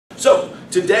So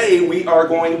today we are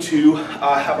going to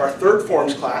have our third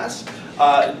forms class.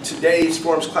 Today's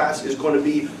forms class is going to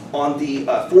be on the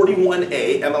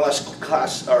 41A MLS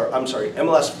class, or I'm sorry,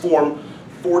 MLS form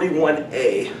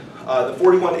 41A. The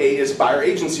 41A is buyer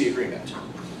agency agreement.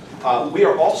 We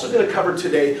are also going to cover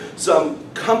today some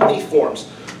company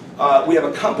forms. We have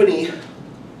a company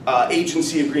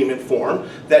agency agreement form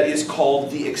that is called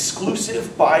the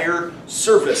Exclusive Buyer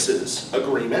Services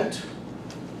Agreement.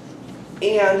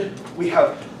 And we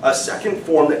have a second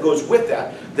form that goes with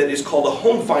that is called a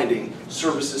Home Finding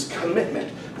Services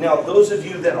Commitment. Now, those of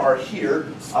you that are here,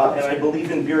 and I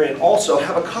believe in Burien also,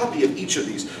 have a copy of each of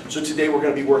these. So today we're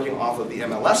going to be working off of the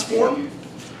MLS form,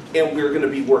 and we're going to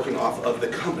be working off of the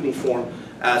company form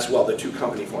as well, the two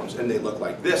company forms, and they look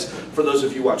like this. For those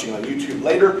of you watching on YouTube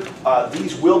later,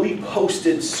 these will be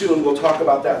posted soon. We'll talk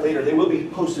about that later. They will be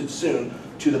posted soon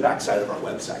to the backside of our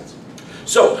websites.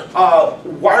 So,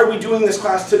 why are we doing this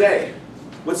class today?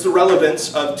 What's the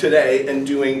relevance of today and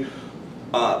doing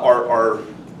our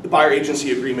buyer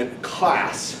agency agreement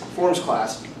class, forms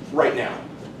class, right now?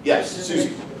 Yes,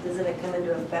 Susie? Doesn't it come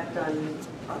into effect on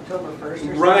October 1st or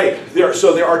something? Right.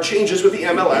 So there are changes with the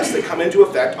MLS that come into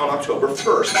effect on October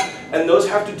 1st. And those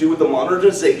have to do with the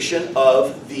modernization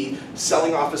of the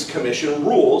Selling Office Commission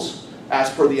rules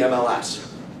as per the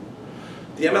MLS.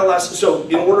 The MLS, so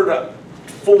in order to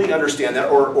fully understand that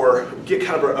or get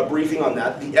kind of a briefing on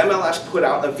that, the MLS put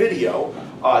out a video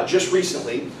just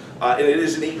recently, and it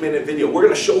is an 8-minute video. We're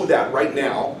going to show that right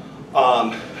now.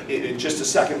 In just a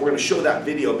second, we're going to show that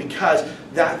video because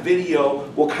that video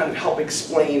will kind of help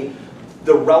explain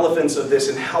the relevance of this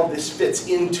and how this fits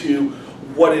into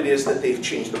what it is that they've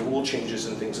changed, the rule changes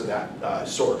and things of that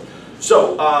sort.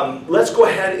 So let's go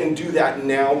ahead and do that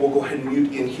now. We'll go ahead and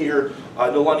mute in here.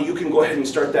 Nolani, you can go ahead and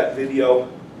start that video,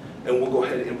 and we'll go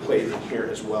ahead and play it in here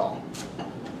as well.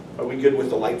 Are we good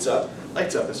with the lights up?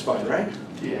 Lights up is fine, right?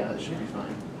 Yeah, that should be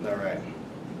fine. All right.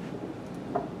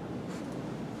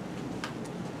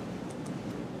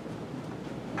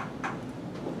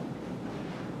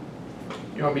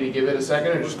 You want me to give it a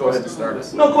second or just go ahead and start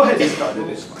it? No, go ahead and start it.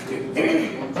 It's fine. That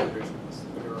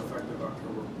are effective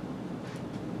October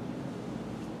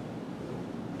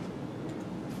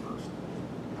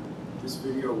 1st. This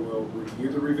video will review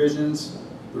the revisions,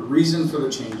 the reason for the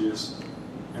changes,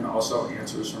 and also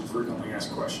answer some frequently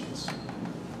asked questions.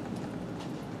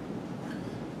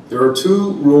 There are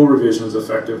two rule revisions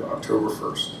effective October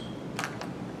 1st.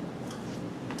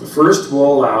 The first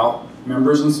will allow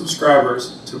members and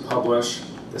subscribers to publish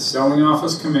the Selling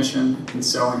Office Commission and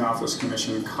Selling Office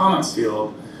Commission comments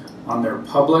field on their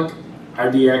public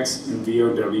IDX and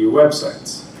VOW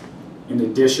websites. In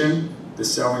addition, the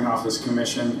Selling Office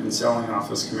Commission and Selling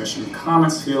Office Commission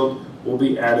comments field will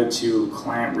be added to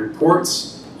client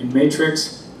reports in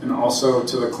Matrix and also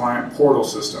to the client portal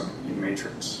system in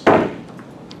Matrix.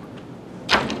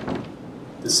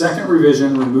 The second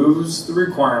revision removes the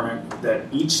requirement that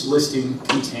each listing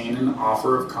contain an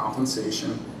offer of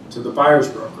compensation to the buyer's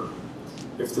broker.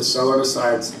 If the seller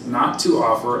decides not to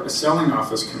offer a selling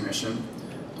office commission,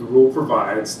 the rule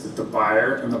provides that the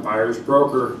buyer and the buyer's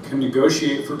broker can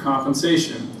negotiate for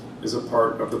compensation as a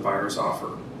part of the buyer's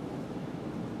offer.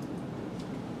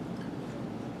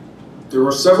 There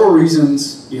were several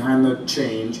reasons behind the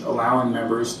change allowing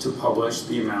members to publish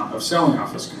the amount of selling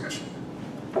office commission.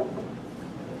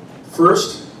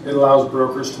 First, it allows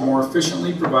brokers to more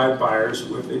efficiently provide buyers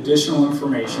with additional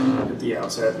information at the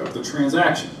outset of the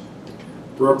transaction.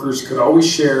 Brokers could always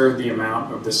share the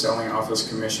amount of the selling office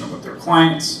commission with their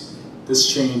clients. This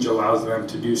change allows them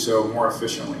to do so more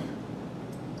efficiently.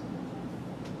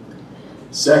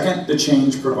 Second, the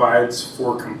change provides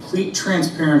for complete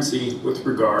transparency with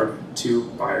regard to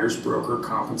buyer's broker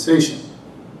compensation.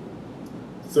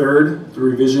 Third, the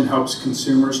revision helps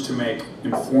consumers to make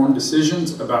informed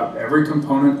decisions about every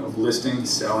component of listing,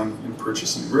 selling, and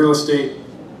purchasing real estate.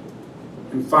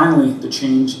 And finally, the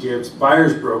change gives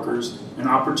buyer's brokers an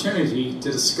opportunity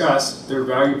to discuss their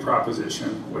value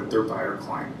proposition with their buyer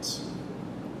clients.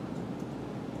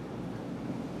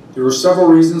 There were several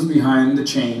reasons behind the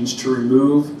change to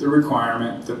remove the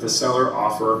requirement that the seller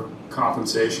offer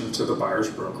compensation to the buyer's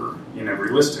broker in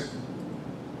every listing.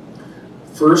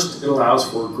 First, it allows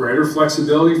for greater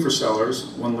flexibility for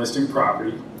sellers when listing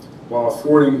property, while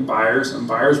affording buyers and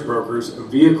buyer's brokers a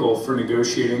vehicle for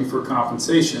negotiating for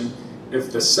compensation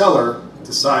if the seller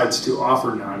decides to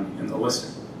offer none in the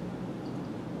listing.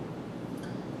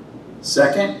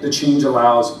 Second, the change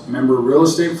allows member real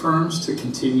estate firms to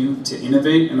continue to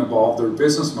innovate and evolve their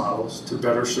business models to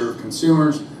better serve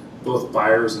consumers, both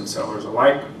buyers and sellers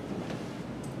alike.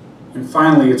 And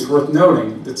finally, it's worth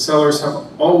noting that sellers have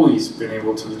always been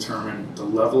able to determine the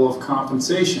level of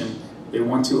compensation they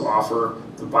want to offer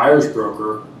the buyer's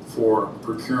broker for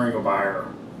procuring a buyer.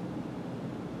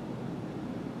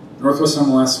 Northwest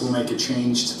MLS will make a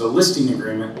change to the listing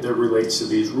agreement that relates to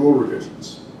these rule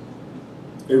revisions.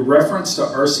 A reference to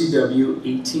RCW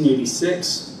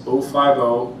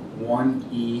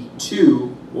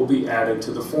 1886-050-1E2 will be added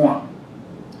to the form.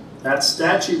 That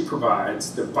statute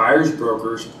provides that buyer's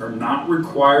brokers are not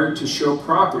required to show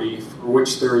property for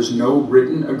which there is no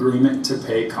written agreement to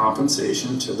pay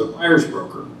compensation to the buyer's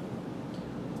broker.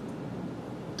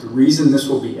 The reason this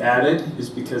will be added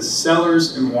is because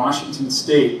sellers in Washington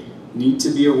State need to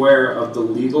be aware of the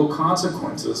legal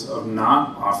consequences of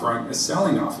not offering a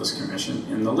selling office commission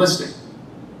in the listing.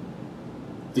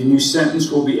 The new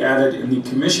sentence will be added in the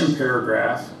commission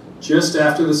paragraph just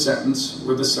after the sentence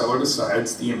where the seller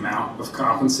decides the amount of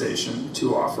compensation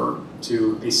to offer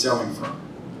to a selling firm.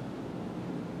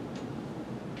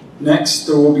 Next,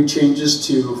 there will be changes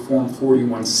to Form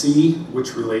 41C,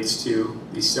 which relates to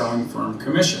the selling firm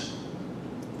commission.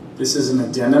 This is an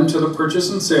addendum to the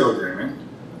purchase and sale agreement,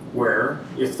 where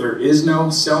if there is no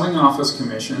selling office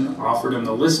commission offered in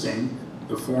the listing,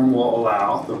 the form will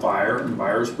allow the buyer and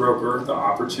buyer's broker the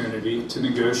opportunity to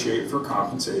negotiate for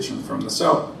compensation from the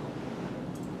seller.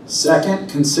 Second,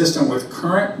 consistent with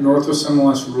current Northwest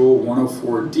MLS Rule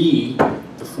 104D,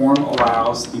 the form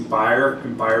allows the buyer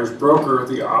and buyer's broker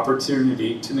the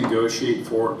opportunity to negotiate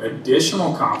for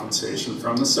additional compensation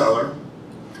from the seller,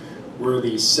 where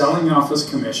the selling office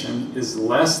commission is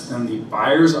less than the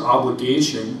buyer's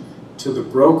obligation to the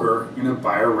broker in a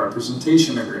buyer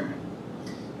representation agreement.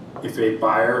 If a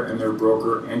buyer and their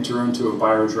broker enter into a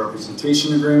buyer's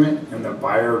representation agreement and the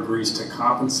buyer agrees to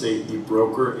compensate the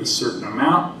broker a certain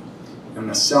amount and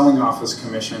the selling office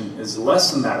commission is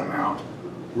less than that amount,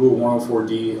 Rule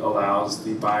 104D allows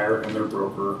the buyer and their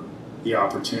broker the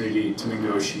opportunity to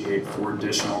negotiate for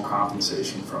additional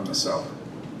compensation from the seller.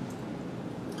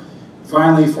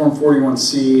 Finally, Form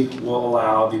 41C will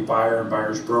allow the buyer and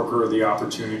buyer's broker the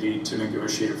opportunity to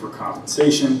negotiate for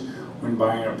compensation when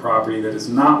buying a property that is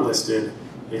not listed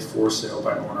a for sale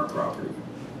by owner property.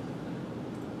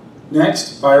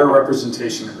 Next, buyer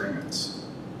representation agreements.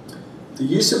 The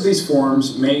use of these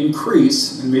forms may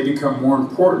increase and may become more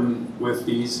important with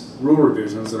these rule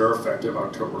revisions that are effective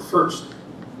October 1st.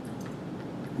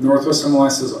 Northwest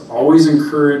MLS has always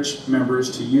encouraged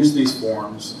members to use these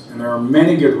forms, and there are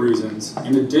many good reasons,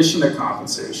 in addition to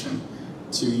compensation,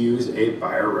 to use a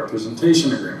buyer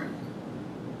representation agreement.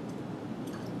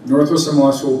 Northwest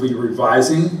MLS will be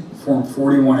revising Form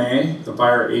 41A, the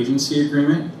buyer agency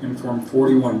agreement, and Form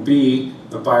 41B,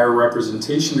 the buyer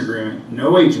representation agreement,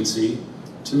 no agency,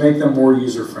 to make them more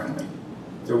user-friendly.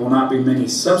 There will not be many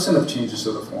substantive changes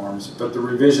to the forms, but the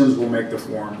revisions will make the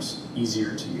forms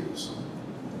easier to use.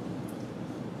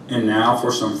 And now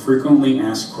for some frequently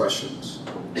asked questions.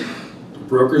 Do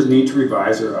brokers need to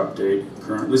revise or update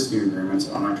current listing agreements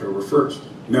on October 1st?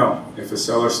 No. If a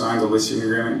seller signed a listing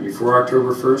agreement before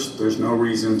October 1st, there's no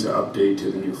reason to update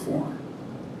to the new form.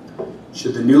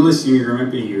 Should the new listing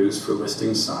agreement be used for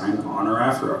listings signed on or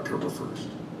after October 1st?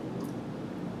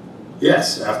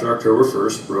 Yes, after October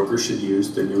 1st, brokers should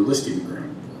use the new listing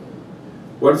agreement.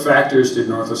 What factors did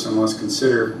Northwest MLS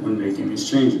consider when making these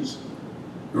changes?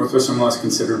 Northwest MLS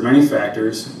considered many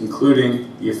factors,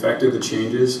 including the effect of the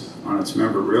changes on its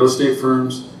member real estate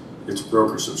firms, its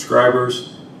broker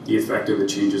subscribers, the effect of the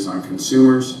changes on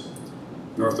consumers.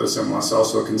 Northwest MLS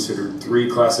also considered 3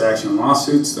 class action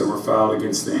lawsuits that were filed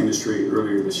against the industry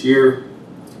earlier this year.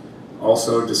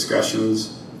 Also,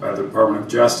 discussions by the Department of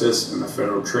Justice and the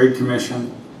Federal Trade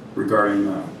Commission regarding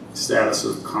the status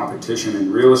of competition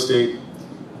in real estate,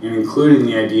 and including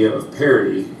the idea of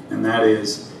parity, and that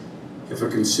is, if a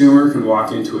consumer can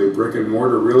walk into a brick and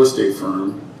mortar real estate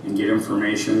firm and get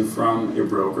information from a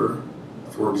broker,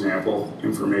 for example,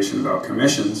 information about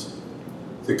commissions,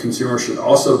 the consumer should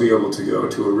also be able to go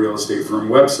to a real estate firm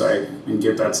website and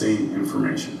get that same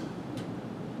information.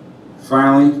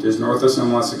 Finally, does Northwest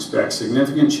MLS expect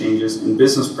significant changes in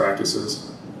business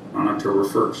practices on October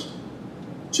 1st?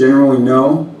 Generally,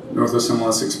 no. Northwest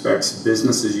MLS expects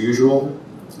business as usual.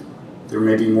 There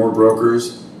may be more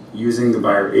brokers using the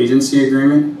buyer agency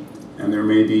agreement, and there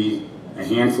may be a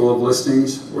handful of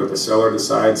listings where the seller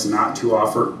decides not to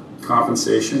offer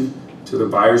compensation to the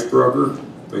buyer's broker,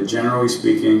 but generally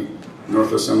speaking,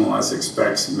 Northwest MLS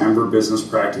expects member business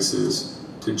practices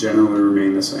to generally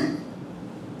remain the same.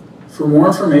 For more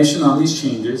information on these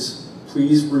changes,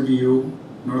 please review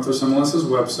Northwest MLS's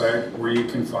website, where you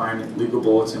can find Legal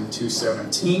Bulletin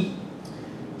 217.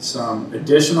 some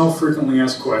additional frequently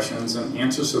asked questions and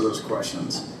answers to those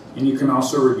questions, and you can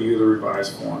also review the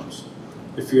revised forms.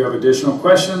 If you have additional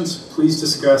questions, please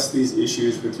discuss these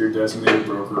issues with your designated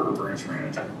broker or branch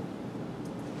manager.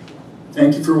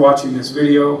 Thank you for watching this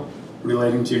video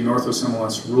relating to Northwest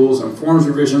MLS rules and forms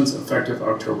revisions effective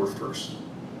October 1st.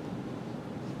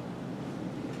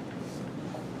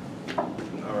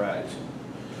 All right.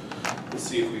 Let's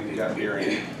see if we can get here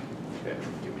in. Okay,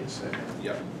 give me a second.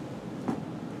 Yep.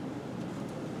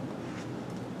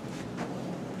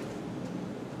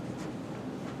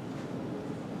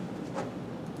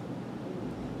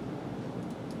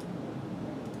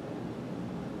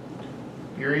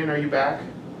 Urian, are you back?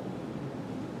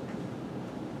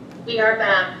 We are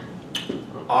back.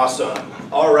 Awesome.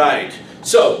 All right.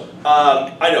 So,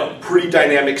 I know, pretty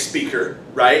dynamic speaker,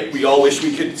 right? We all wish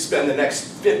we could spend the next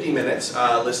 50 minutes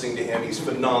listening to him. He's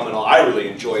phenomenal. I really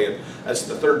enjoy it. That's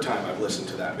the third time I've listened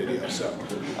to that video. So,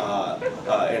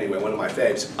 anyway, one of my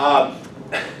faves.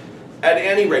 At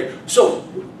any rate, so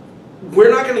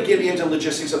we're not going to get into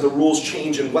logistics of the rules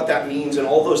change and what that means and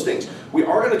all those things. We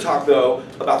are going to talk, though,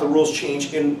 about the rules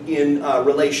change in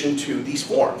relation to these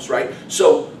forms, right?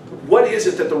 So what is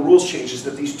it that the rules change is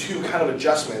that these two kind of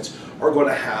adjustments are going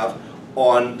to have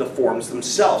on the forms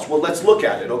themselves? Well, let's look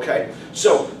at it, okay?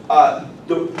 So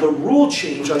the rule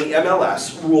change on the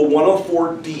MLS, Rule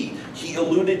 104D, he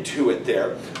alluded to it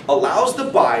there, allows the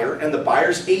buyer and the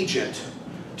buyer's agent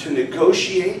to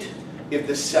negotiate if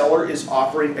the seller is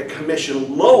offering a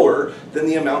commission lower than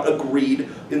the amount agreed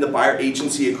in the buyer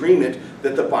agency agreement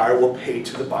that the buyer will pay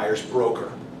to the buyer's broker.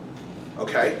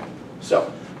 Okay?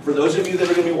 So, for those of you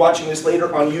that are going to be watching this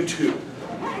later on YouTube,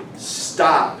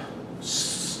 stop.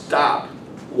 Stop.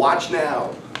 Watch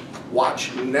now.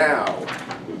 Watch now.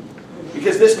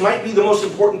 Because this might be the most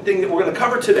important thing that we're going to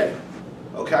cover today.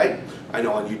 Okay? I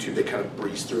know on YouTube they kind of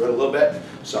breeze through it a little bit,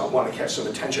 so I want to catch some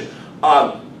attention.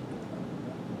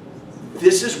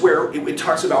 This is where it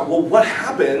talks about, well, what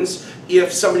happens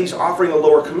if somebody's offering a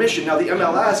lower commission? Now, the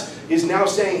MLS is now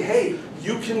saying, hey,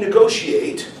 you can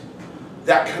negotiate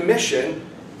that commission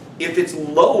if it's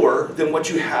lower than what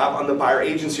you have on the buyer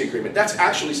agency agreement. That's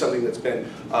actually something that's been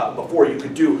before you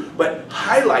could do, but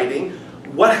highlighting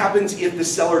what happens if the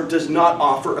seller does not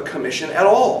offer a commission at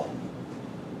all.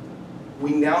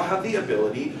 We now have the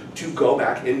ability to go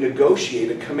back and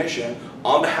negotiate a commission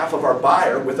on behalf of our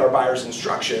buyer with our buyer's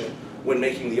instruction when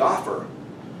making the offer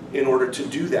in order to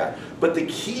do that. But the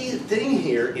key thing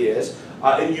here is,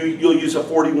 and you'll use a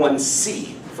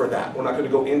 41C for that. We're not going to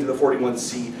go into the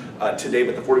 41C today,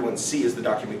 but the 41C is the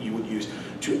document you would use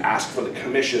to ask for the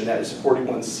commission. That is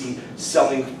 41C,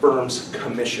 Selling Firm's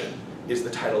Commission, is the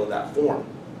title of that form.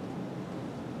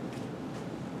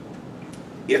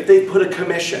 If they put a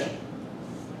commission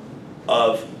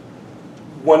of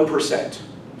 1%,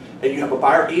 and you have a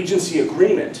buyer agency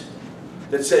agreement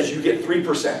that says you get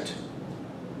 3%,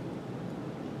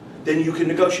 then you can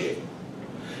negotiate.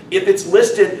 If it's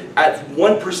listed at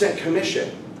 1%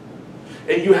 commission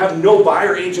and you have no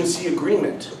buyer agency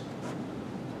agreement,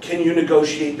 can you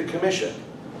negotiate the commission?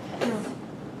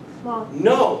 Well,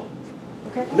 No.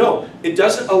 okay. No, it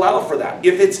doesn't allow for that.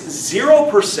 If it's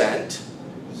 0%,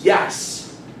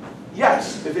 yes.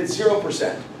 Yes, if it's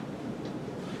 0%.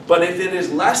 But if it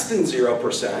is less than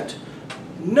 0%,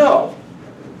 no.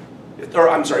 Or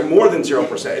I'm sorry, more than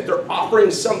 0%. If they're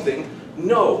offering something,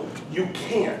 no, you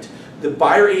can't. The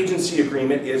buyer agency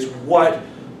agreement is what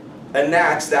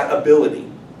enacts that ability,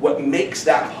 what makes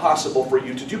that possible for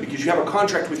you to do, because you have a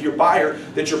contract with your buyer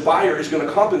that your buyer is going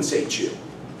to compensate you,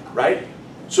 right?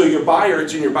 So your buyer,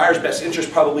 it's in your buyer's best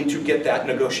interest probably to get that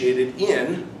negotiated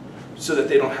in so that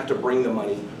they don't have to bring the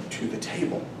money to the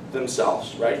table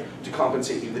themselves, right? To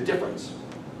compensate you the difference.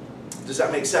 Does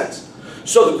that make sense?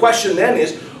 So the question then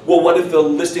is, well, what if the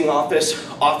listing office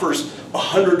offers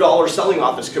 $100 selling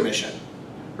office commission,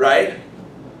 right?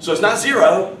 So it's not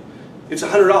 0, it's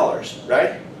 $100,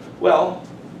 right? Well,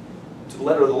 to the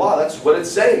letter of the law, that's what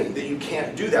it's saying, that you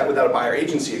can't do that without a buyer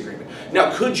agency agreement.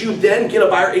 Now, could you then get a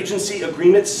buyer agency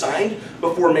agreement signed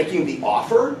before making the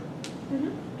offer? Mm-hmm.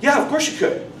 Yeah, of course you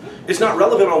could. It's not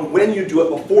relevant on when you do it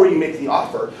before you make the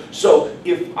offer. So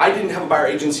if I didn't have a buyer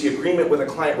agency agreement with a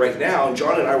client right now, and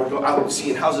John and I were out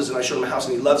seeing houses and I showed him a house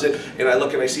and he loves it, and I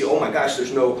look and I see, oh my gosh,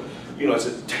 there's no, it's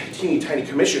a teeny tiny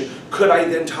commission, could I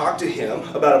then talk to him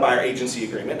about a buyer agency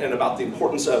agreement and about the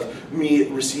importance of me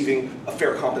receiving a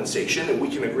fair compensation, and we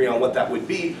can agree on what that would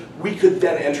be? We could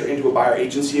then enter into a buyer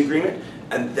agency agreement,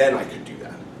 and then I could do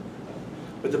that.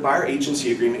 But the buyer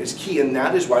agency agreement is key, and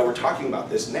that is why we're talking about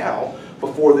this now,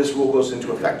 before this rule goes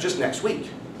into effect, just next week,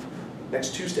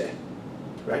 next Tuesday,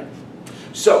 right?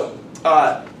 So,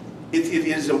 it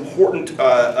is important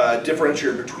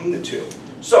differentiator between the two.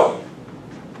 So,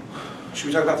 should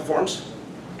we talk about the forms?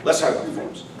 Let's talk about the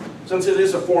forms. Since it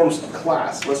is a forms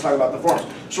class, let's talk about the forms.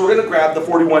 So we're going to grab the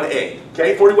 41A.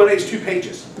 Okay, 41A is 2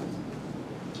 pages.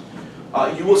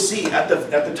 You will see at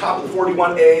the top of the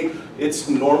 41A, it's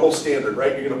normal standard,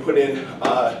 right? You're going to put in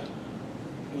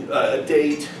a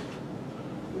date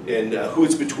and who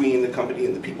it's between, the company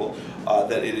and the people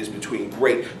that it is between.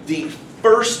 Great. The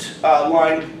first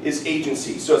line is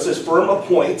agency. So it says firm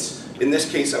appoints, in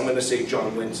this case I'm going to say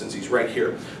John Wynn since he's right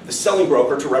here, the selling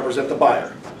broker to represent the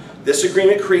buyer. This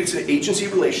agreement creates an agency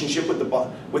relationship with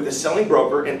the selling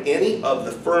broker and any of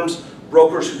the firm's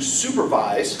brokers who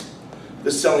supervise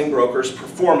the selling broker's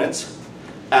performance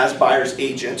as buyer's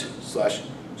agent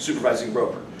 / supervising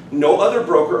broker. No other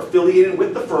broker affiliated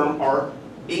with the firm are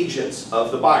agents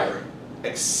of the buyer,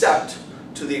 except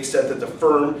to the extent that the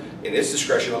firm, in its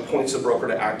discretion, appoints the broker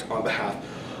to act on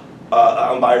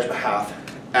buyer's behalf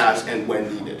as and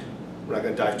when needed. We're not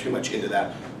going to dive too much into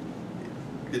that.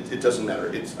 It doesn't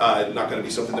matter. It's not going to be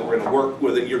something that we're going to work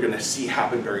with, that you're going to see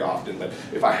happen very often. But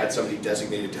if I had somebody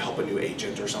designated to help a new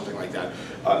agent or something like that,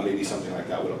 maybe something like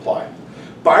that would apply.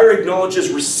 Buyer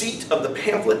acknowledges receipt of the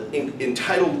pamphlet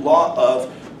entitled Law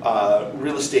of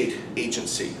Real Estate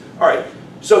Agency. All right.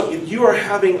 So if you are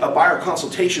having a buyer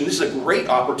consultation, this is a great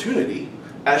opportunity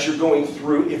as you're going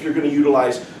through, if you're going to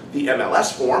utilize the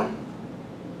MLS form,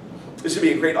 this would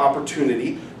be a great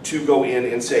opportunity to go in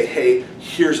and say, hey,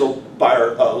 here's a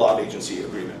buyer law of agency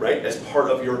agreement, right? As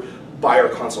part of your buyer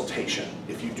consultation,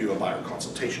 if you do a buyer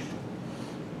consultation.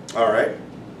 All right.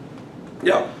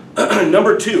 Yeah.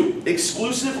 Number 2,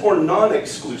 exclusive or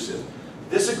non-exclusive.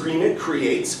 This agreement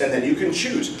creates, and then you can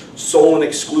choose sole and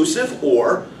exclusive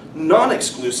or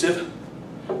non-exclusive.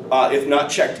 If not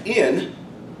checked in,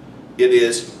 it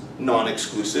is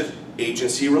non-exclusive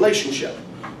agency relationship.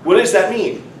 What does that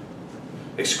mean?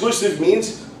 Exclusive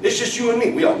means it's just you and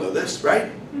me. We all know this,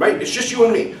 right? Right? It's just you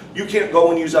and me. You can't go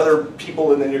and use other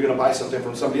people and then you're going to buy something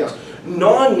from somebody else.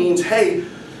 Non means, hey,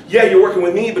 yeah, you're working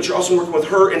with me, but you're also working with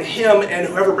her and him, and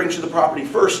whoever brings you the property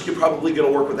first, you're probably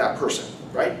going to work with that person,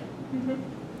 right? Mm-hmm.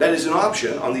 That is an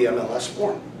option on the MLS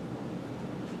form.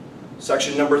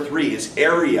 Section number 3 is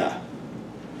area.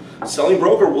 Selling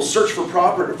broker will search for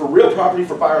real property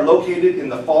for buyer located in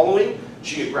the following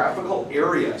geographical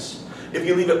areas. If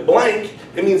you leave it blank,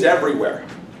 it means everywhere.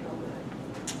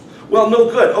 Well, no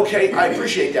good. Okay, I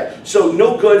appreciate that. So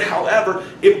no good. However,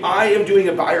 if I am doing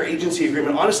a buyer agency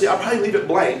agreement, honestly, I'll probably leave it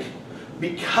blank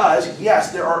because,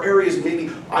 yes, there are areas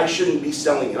maybe I shouldn't be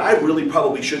selling in. I really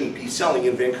probably shouldn't be selling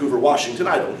in Vancouver, Washington.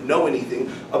 I don't know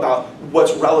anything about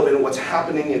what's relevant and what's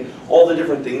happening and all the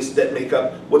different things that make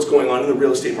up what's going on in the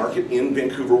real estate market in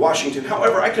Vancouver, Washington.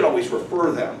 However, I can always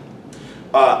refer them.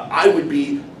 I would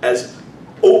be as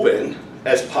open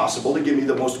as possible to give me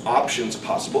the most options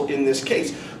possible in this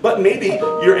case. But maybe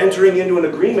you're entering into an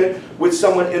agreement with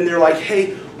someone and they're like,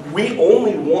 hey, we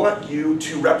only want you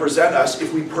to represent us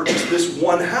if we purchase this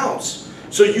one house.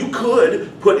 So you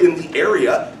could put in the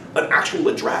area an actual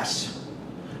address.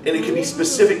 And it can be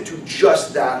specific to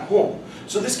just that home.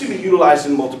 So this can be utilized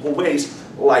in multiple ways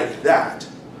like that.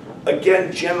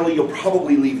 Again, generally you'll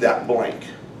probably leave that blank.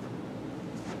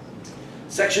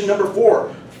 Section number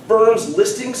 4. Firms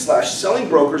listing / selling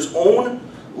brokers own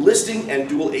listing and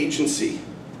dual agency.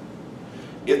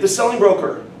 If the selling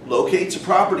broker locates a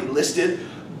property listed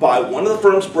by one of the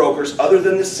firm's brokers other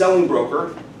than the selling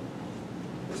broker,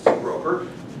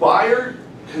 buyer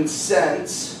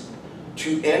consents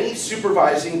to any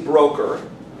supervising broker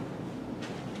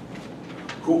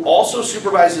who also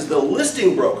supervises the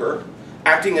listing broker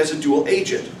acting as a dual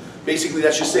agent. Basically,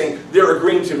 that's just saying they're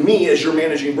agreeing to me as your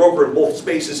managing broker in both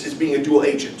spaces as being a dual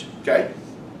agent, okay?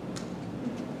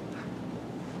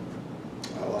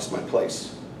 I lost my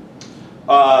place.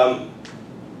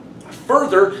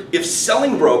 Further, if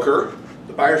selling broker,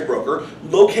 the buyer's broker,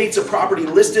 locates a property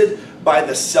listed by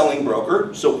the selling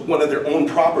broker, so one of their own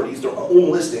properties, their own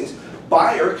listings,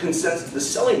 buyer consents to the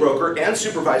selling broker and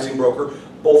supervising broker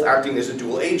both acting as a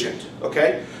dual agent,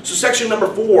 okay? So section number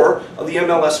 4 of the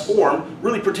MLS form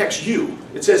really protects you.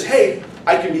 It says, hey,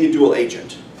 I can be a dual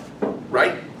agent,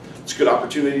 right? It's a good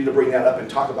opportunity to bring that up and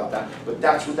talk about that, but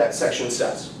that's what that section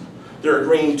says. They're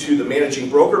agreeing to the managing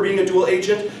broker being a dual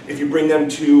agent. If you bring them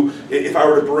to, if I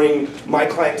were to bring my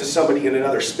client to somebody in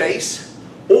another space,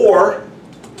 or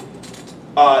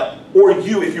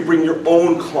you if you bring your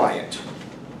own client,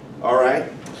 all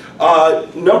right?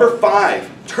 Number 5.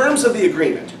 Terms of the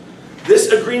agreement. This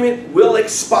agreement will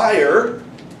expire,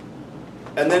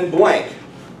 and then blank,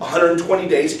 120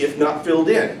 days if not filled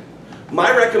in.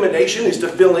 My recommendation is to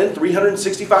fill in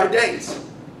 365 days.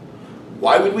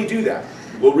 Why would we do that?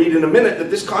 We'll read in a minute that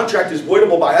this contract is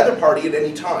voidable by either party at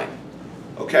any time.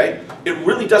 Okay? It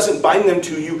really doesn't bind them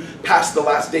to you past the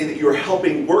last day that you're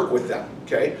helping work with them.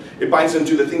 Okay? It binds them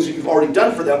to the things that you've already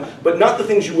done for them, but not the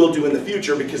things you will do in the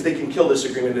future, because they can kill this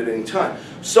agreement at any time.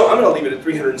 So I'm going to leave it at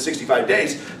 365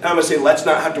 days, and I'm going to say let's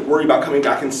not have to worry about coming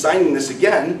back and signing this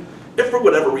again if for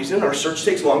whatever reason our search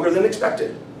takes longer than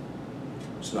expected.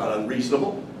 It's not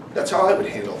unreasonable. That's how I would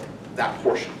handle that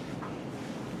portion.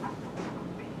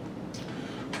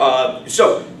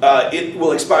 It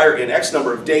will expire in X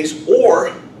number of days,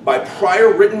 or by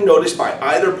prior written notice by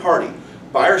either party.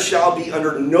 Buyer shall be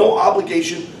under no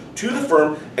obligation to the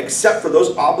firm except for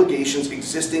those obligations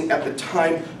existing at the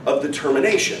time of the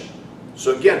termination.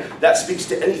 So again, that speaks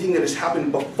to anything that has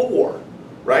happened before,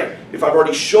 right? If I've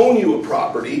already shown you a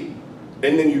property,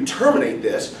 and then you terminate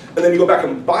this, and then you go back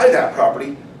and buy that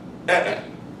property,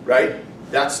 right?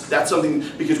 That's something,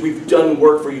 because we've done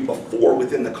work for you before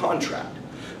within the contract.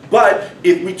 But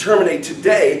if we terminate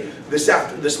today, this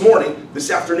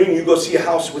afternoon you go see a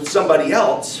house with somebody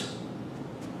else,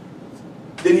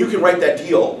 then you can write that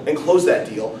deal and close that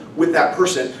deal with that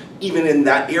person, even in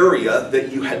that area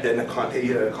that you had a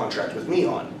contract with me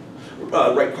on.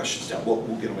 Write questions down. We'll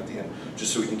get them at the end,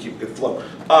 just so we can keep a good flow.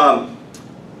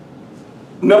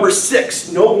 Number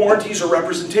 6, no warranties or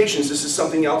representations. This is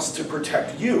something else to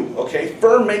protect you. Okay,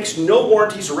 firm makes no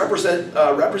warranties or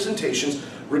representations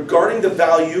regarding the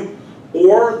value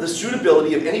or the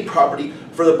suitability of any property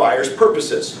for the buyer's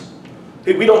purposes.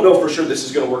 Hey, we don't know for sure this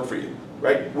is going to work for you,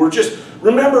 right?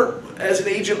 Remember, as an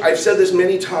agent, I've said this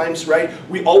many times, right?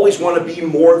 We always want to be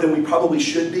more than we probably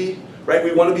should be, right?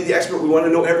 We want to be the expert, we want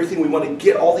to know everything, we want to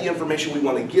get all the information, we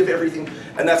want to give everything,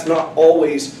 and that's not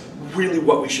always really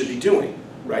what we should be doing,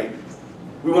 right?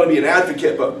 We want to be an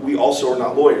advocate, but we also are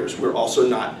not lawyers. We're also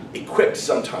not equipped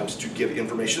sometimes to give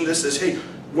information. This is, hey,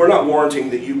 we're not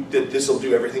warranting that this will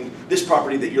do everything. This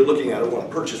property that you're looking at or want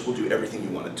to purchase will do everything you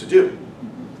want it to do.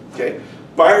 Okay?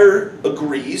 Buyer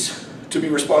agrees to be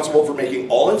responsible for making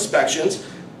all inspections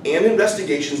and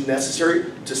investigations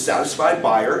necessary to satisfy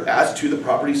buyer as to the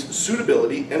property's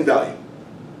suitability and value.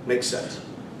 Makes sense.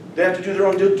 They have to do their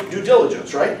own due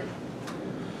diligence, right?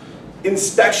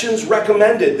 Inspections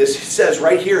recommended. This says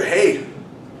right here, hey,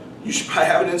 you should probably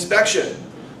have an inspection.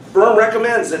 Firm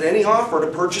recommends that any offer to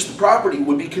purchase the property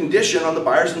would be conditioned on the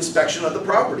buyer's inspection of the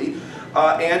property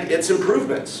and its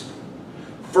improvements.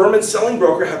 Firm and selling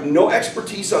broker have no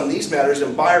expertise on these matters,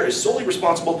 and buyer is solely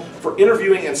responsible for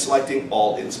interviewing and selecting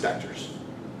all inspectors.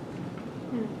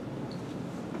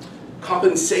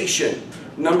 Compensation.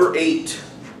 Number 8.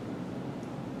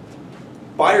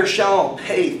 Buyer shall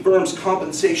pay firm's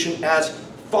compensation as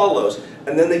follows,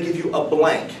 and then they give you a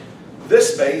blank.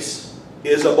 This space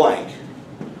is a blank.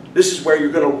 This is where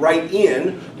you're going to write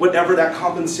in whatever that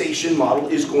compensation model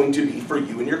is going to be for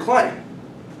you and your client.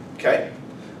 Okay?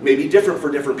 Maybe different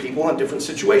for different people on different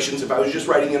situations. If I was just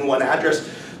writing in one address,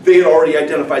 they had already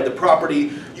identified the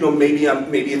property. You know, maybe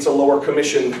it's a lower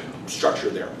commission structure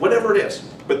there. Whatever it is,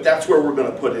 but that's where we're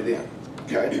going to put it in.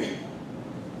 Okay.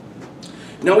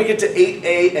 Now we get to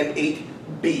 8A and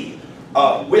 8B,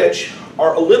 which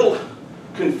are a little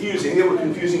confusing. They were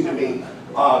confusing to me.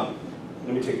 Let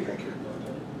me take a drink here.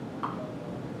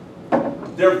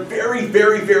 They're very,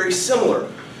 very, very similar.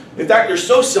 In fact, they're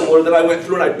so similar that I went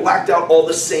through and I blacked out all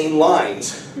the same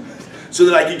lines so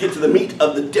that I could get to the meat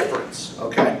of the difference,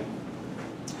 okay?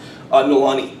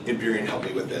 Nolani in Burien helped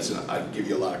me with this, and I give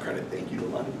you a lot of credit. Thank you,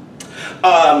 Nolani.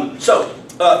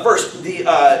 First, the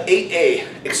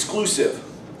 8A, exclusive.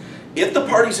 If the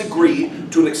parties agree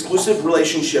to an exclusive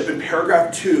relationship in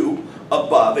paragraph 2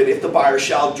 above, and if the buyer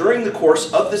shall, during the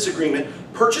course of this agreement,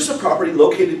 purchase a property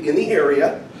located in the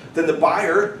area, then the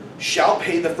buyer shall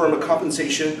pay the firm a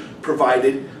compensation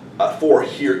provided for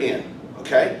herein.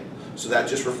 Okay? So that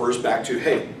just refers back to,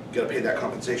 hey, you got to pay that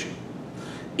compensation.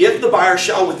 If the buyer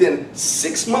shall, within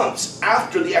 6 months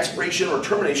after the expiration or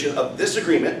termination of this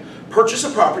agreement, purchase a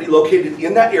property located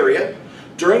in that area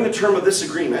during the term of this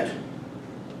agreement,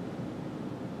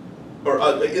 or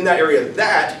in that area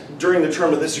that during the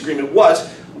term of this agreement was,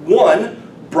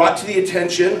 1, brought to the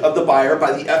attention of the buyer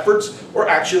by the efforts or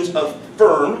actions of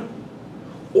firm,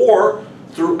 or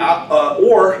through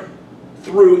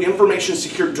information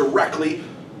secured directly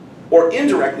or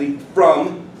indirectly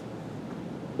from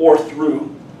or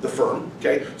through the firm.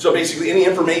 Okay, so basically any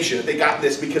information, if they got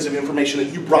this because of information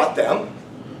that you brought them.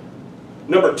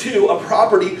 Number 2, a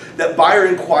property that buyer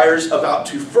inquires about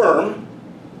to firm,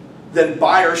 then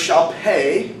buyer shall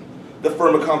pay the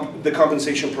firm the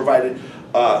compensation provided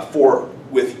for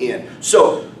within.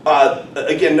 So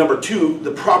again, number 2,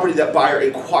 the property that buyer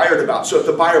inquired about. So if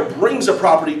the buyer brings a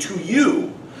property to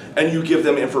you and you give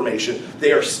them information,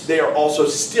 they are also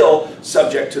still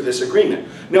subject to this agreement.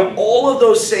 Now all of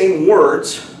those same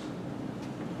words,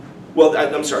 well,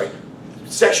 I'm sorry,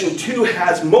 Section 2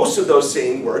 has most of those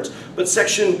same words, but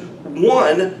Section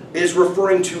 1 is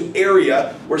referring to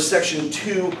area, where Section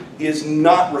 2 is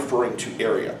not referring to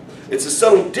area. It's a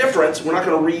subtle difference. We're not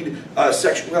going to read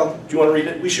section, well, do you want to read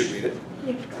it? We should read it.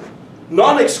 Yeah.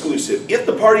 Non-exclusive. If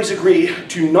the parties agree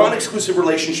to non-exclusive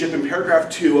relationship in paragraph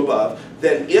 2 above,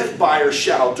 then if buyer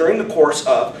shall, during the course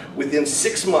of, within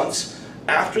 6 months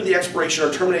after the expiration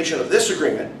or termination of this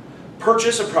agreement,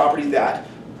 purchase a property that,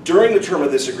 during the term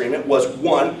of this agreement, was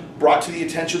 1, brought to the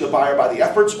attention of the buyer by the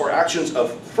efforts or actions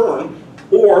of firm,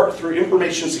 or through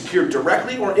information secured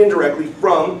directly or indirectly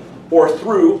from or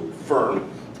through firm,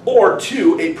 or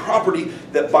 2, a property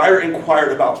that buyer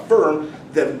inquired about firm,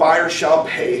 then buyer shall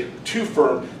pay to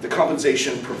firm the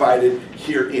compensation provided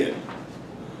herein.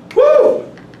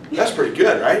 Woo! That's pretty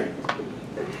good, right?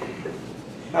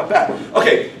 Not bad.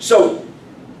 Okay, so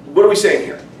what are we saying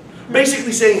here?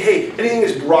 Basically saying, hey, anything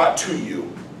is brought to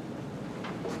you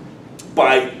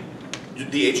by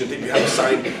the agent that you have a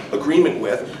signed agreement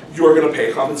with, you're going to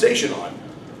pay compensation on.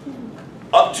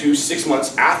 Up to 6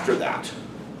 months after that,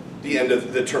 the end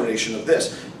of the termination of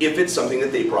this, if it's something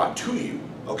that they brought to you,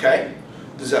 okay?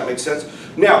 Does that make sense?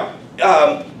 Now,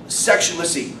 let's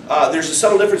see, there's a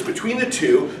subtle difference between the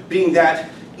two, being that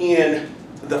in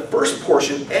the first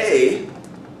portion, A,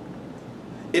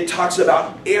 it talks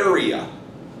about area,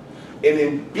 and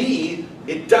in B,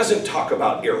 it doesn't talk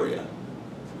about area.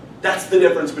 That's the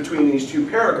difference between these two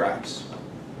paragraphs.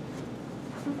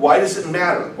 Why does it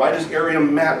matter? Why does area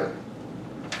matter?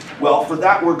 Well, for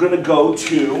that we're going to go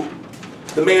to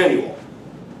the manual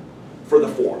for the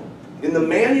form. In the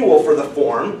manual for the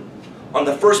form, on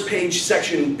the first page,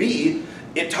 section B,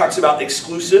 it talks about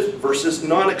exclusive versus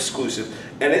non-exclusive.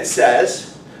 And it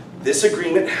says, this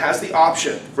agreement has the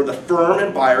option for the firm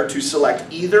and buyer to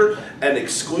select either an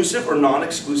exclusive or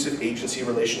non-exclusive agency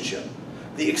relationship.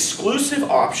 The exclusive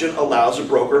option allows a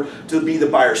broker to be the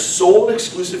buyer's sole and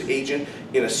exclusive agent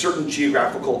in a certain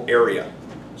geographical area.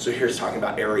 So here's talking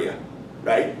about area,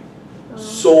 right?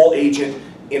 Sole agent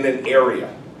in an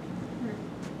area.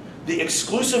 The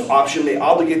exclusive option may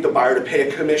obligate the buyer to pay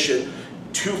a commission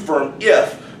to firm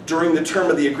if, during the term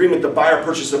of the agreement, the buyer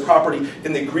purchases a property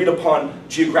in the agreed upon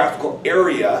geographical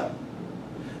area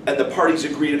and the parties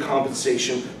agree to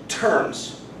compensation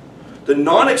terms. The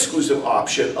non-exclusive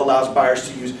option allows buyers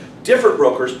to use different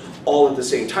brokers all at the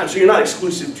same time. So you're not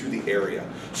exclusive to the area.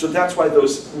 So that's why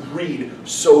those read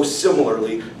so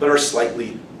similarly, but are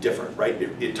slightly different, right?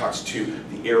 It talks to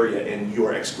the area and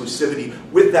your exclusivity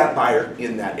with that buyer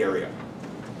in that area.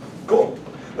 Cool.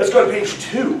 Let's go to page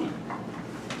 2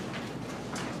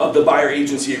 of the buyer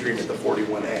agency agreement, the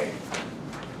 41A.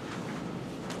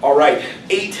 All right,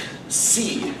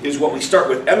 8C is what we start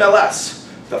with. MLS.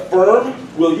 The firm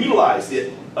will utilize the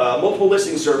multiple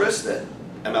listing service, the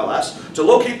MLS, to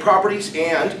locate properties,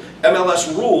 and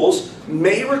MLS rules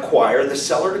may require the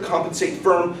seller to compensate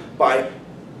firm by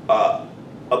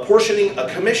apportioning a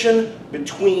commission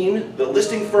between the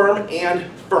listing firm and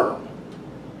firm.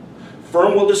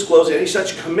 Firm will disclose any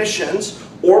such commissions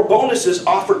or bonuses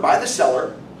offered by the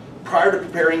seller prior to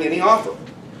preparing any offer.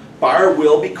 Buyer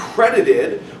will be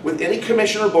credited with any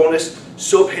commission or bonus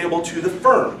so payable to the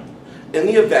firm. In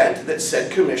the event that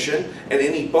said commission and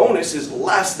any bonus is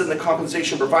less than the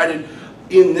compensation provided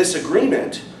in this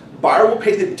agreement, buyer will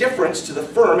pay the difference to the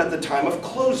firm at the time of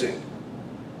closing.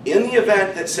 In the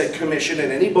event that said commission and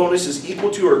any bonus is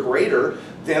equal to or greater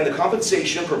than the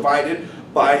compensation provided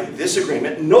by this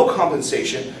agreement, no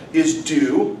compensation is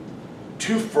due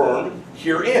to firm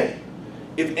herein.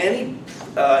 If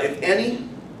any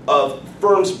of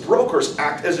firm's brokers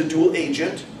act as a dual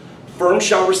agent, firm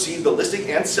shall receive the listing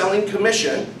and selling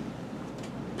commission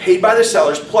paid by the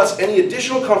sellers plus any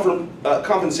additional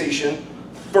compensation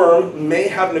firm may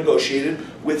have negotiated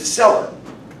with seller.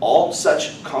 All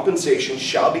such compensation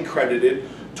shall be credited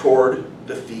toward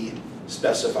the fee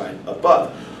specified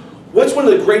above. What's one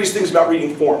of the greatest things about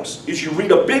reading forms is you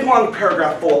read a big long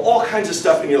paragraph full of all kinds of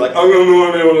stuff and you're like, I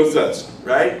don't know what it says,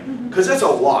 right? Because that's a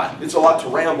lot. It's a lot to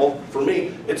ramble for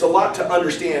me. It's a lot to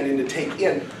understand and to take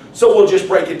in. So we'll just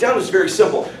break it down. It's very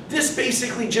simple. This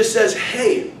basically just says,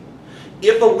 hey,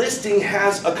 if a listing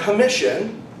has a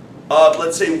commission of,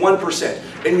 let's say,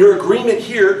 1%, and your agreement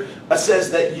here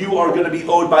says that you are going to be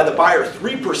owed by the buyer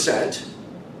 3%,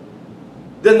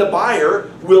 then the buyer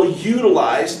will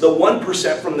utilize the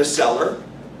 1% from the seller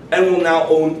and will now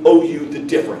owe you the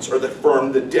difference, or the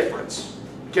firm the difference.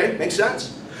 Okay, makes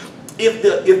sense? If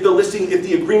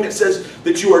the agreement says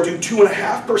that you are due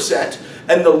 2.5%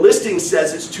 and the listing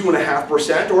says it's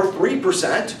 2.5% or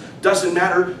 3%, doesn't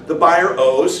matter, the buyer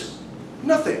owes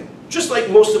nothing. Just like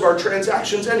most of our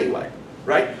transactions anyway,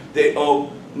 right? They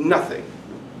owe nothing.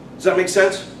 Does that make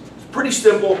sense? It's pretty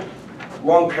simple,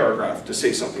 long paragraph to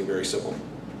say something very simple.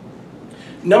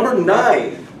 Number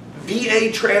 9,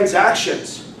 VA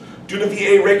transactions. Due to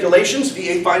VA regulations,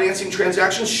 VA financing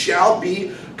transactions shall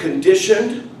be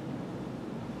conditioned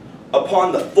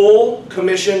upon the full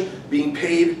commission being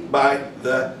paid by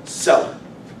the seller.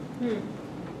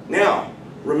 Now,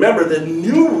 remember the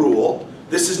new rule,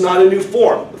 this is not a new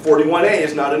form. The 41A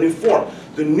is not a new form.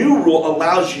 The new rule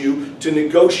allows you to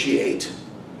negotiate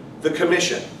the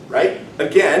commission, right?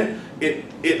 Again,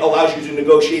 it allows you to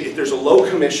negotiate if there's a low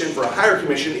commission for a higher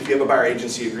commission if you have a buyer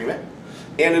agency agreement.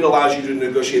 And it allows you to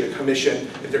negotiate a commission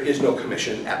if there is no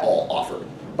commission at all offered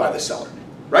by the seller,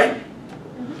 right?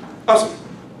 Awesome.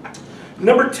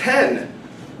 Number 10,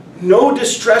 no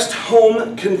distressed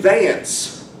home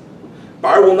conveyance.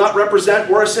 Buyer will not represent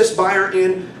or assist buyer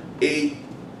in a,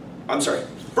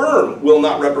 firm will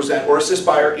not represent or assist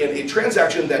buyer in a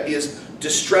transaction that is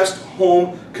distressed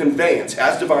home conveyance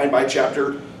as defined by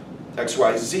Chapter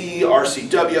XYZ,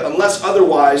 RCW, unless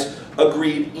otherwise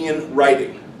agreed in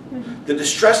writing. The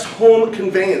distressed home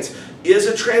conveyance is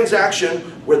a transaction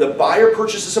where the buyer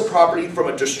purchases a property from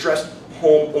a distressed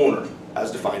homeowner,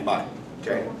 as defined by.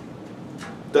 Okay?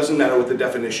 Doesn't matter what the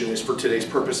definition is for today's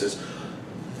purposes.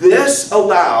 This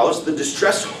allows the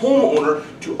distressed homeowner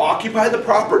to occupy the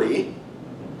property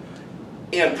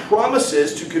and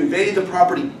promises to convey the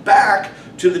property back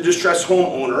to the distressed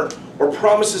homeowner, or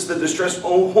promises the distressed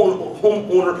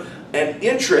homeowner an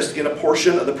interest in a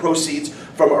portion of the proceeds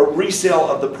from a resale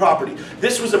of the property.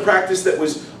 This was a practice that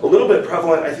was a little bit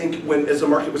prevalent, I think, as the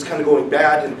market was kind of going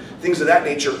bad and things of that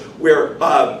nature, where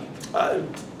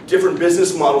different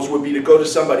business models would be to go to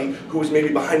somebody who was maybe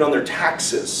behind on their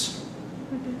taxes,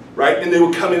 right? And they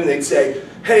would come in and they'd say,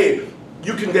 hey,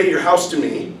 you convey your house to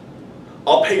me,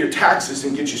 I'll pay your taxes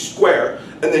and get you square,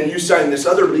 and then you sign this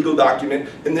other legal document,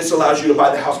 and this allows you to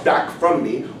buy the house back from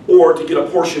me, or to get a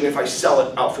portion if I sell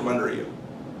it out from under you.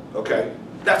 Okay?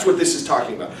 That's what this is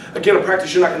talking about. Again, a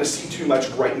practice you're not going to see too much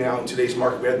right now in today's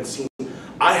market.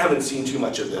 I haven't seen too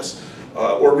much of this,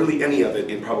 or really any of it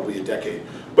in probably a decade.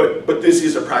 But this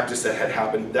is a practice that had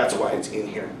happened. That's why it's in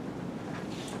here.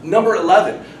 Number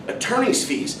 11, attorney's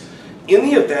fees. In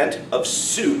the event of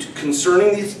suit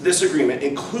concerning this agreement,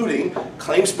 including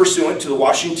claims pursuant to the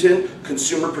Washington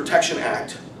Consumer Protection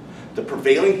Act, the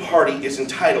prevailing party is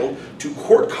entitled to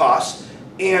court costs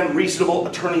and reasonable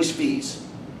attorney's fees.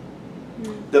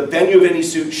 The venue of any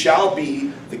suit shall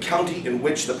be the county in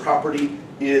which the property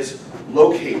is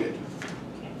located.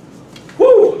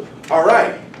 Woo! All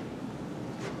right.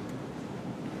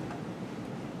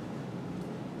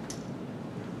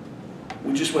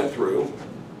 We just went through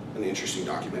an interesting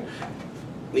document.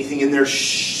 Anything in there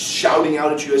shouting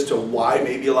out at you as to why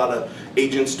maybe a lot of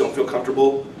agents don't feel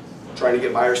comfortable trying to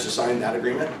get buyers to sign that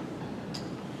agreement?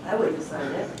 I wouldn't sign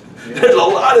it. There's a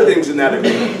lot of things in that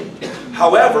agreement.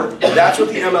 However, that's what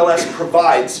the MLS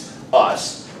provides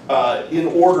us in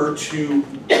order to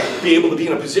be able to be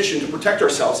in a position to protect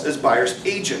ourselves as buyers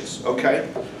agents, okay?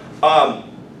 Tom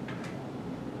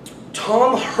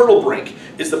Hurtlebrink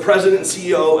is the president and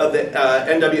CEO of the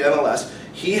NWMLS.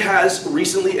 He has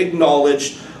recently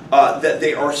acknowledged that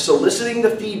they are soliciting the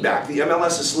feedback, the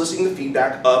MLS is soliciting the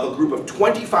feedback of a group of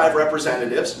 25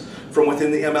 representatives from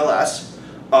within the MLS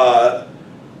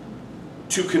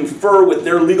to confer with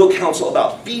their legal counsel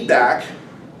about feedback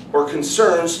or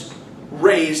concerns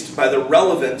raised by the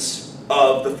relevance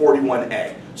of the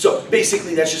 41A. So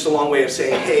basically that's just a long way of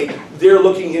saying, hey, they're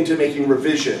looking into making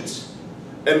revisions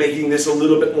and making this a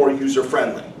little bit more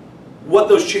user-friendly. What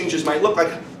those changes might look like,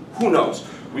 who knows?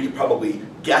 We could probably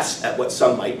guess at what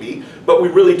some might be, but we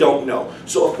really don't know.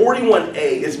 So a 41A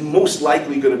is most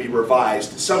likely going to be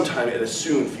revised sometime at a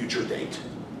soon future date.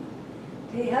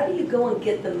 Hey, how do you go and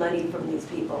get the money from these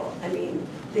people? I mean,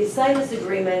 they sign this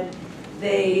agreement,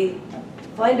 they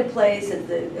find a place, and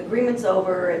the agreement's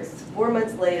over, it's 4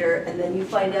 months later, and then you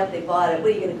find out they bought it.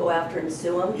 What, are you going to go after and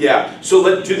sue them? Yeah, so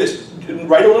let's do this.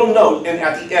 Write a little note, and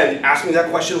at the end, ask me that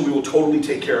question, we will totally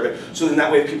take care of it. So then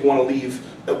that way if people want to leave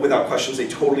without questions, they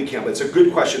totally can. But it's a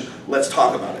good question. Let's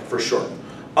talk about it, for sure.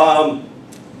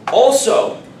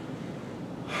 Also,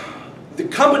 the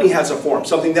company has a form,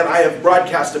 something that I have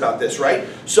broadcast about this, right?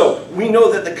 So we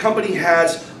know that the company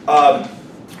has a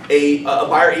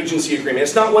buyer agency agreement.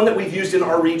 It's not one that we've used in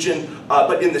our region,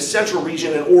 but in the central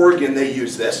region in Oregon they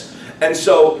use this. And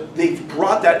so they've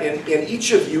brought that in, and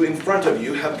each of you in front of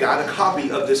you have got a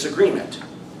copy of this agreement.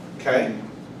 Okay?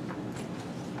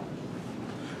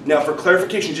 Now for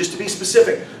clarification, just to be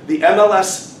specific, the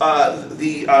MLS,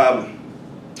 the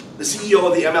CEO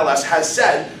of the MLS has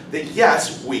said that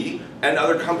yes, we and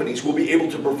other companies will be able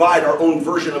to provide our own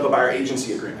version of a buyer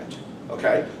agency agreement.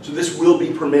 Okay? So this will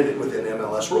be permitted within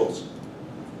MLS rules.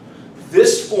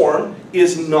 This form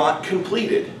is not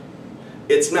completed.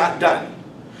 It's not done.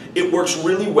 It works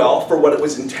really well for what it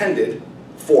was intended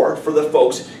for the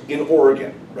folks in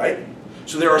Oregon, right?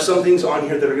 So there are some things on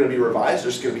here that are going to be revised.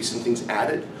 There's going to be some things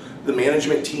added. The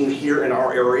management team here in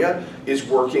our area is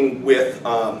working with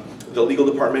the legal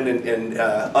department and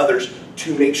others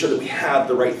to make sure that we have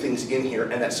the right things in here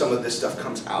and that some of this stuff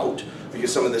comes out,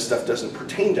 because some of this stuff doesn't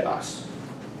pertain to us.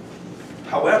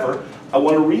 However, I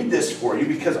want to read this for you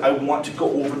because I want to go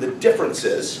over the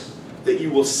differences that you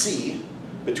will see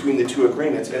between the two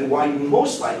agreements and why you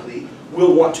most likely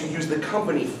will want to use the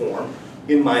company form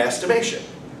in my estimation.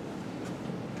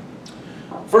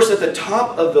 First, at the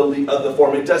top of the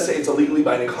form, it does say it's a legally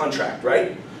binding contract,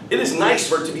 right? It is nice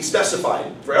for it to be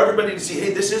specified, for everybody to see,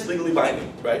 hey, this is legally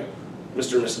binding, right?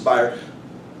 Mr. and Mrs. Buyer,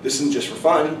 this isn't just for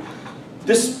fun.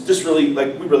 This really,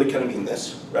 like, we really kind of mean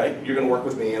this, right? You're going to work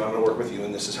with me and I'm going to work with you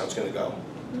and this is how it's going to go.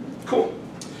 Cool.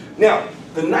 Now,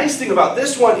 the nice thing about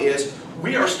this one is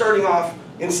we are starting off,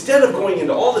 instead of going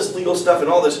into all this legal stuff and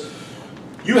all this,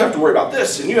 you have to worry about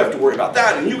this and you have to worry about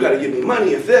that and you got to give me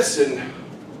money if this and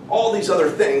all these other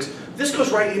things, this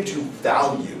goes right into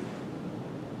value,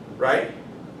 right?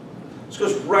 This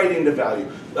goes right into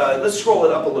value. Let's scroll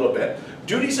it up a little bit.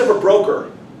 Duties of a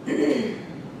broker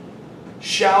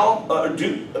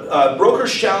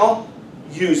brokers shall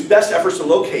use best efforts to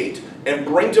locate and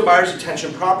bring to buyer's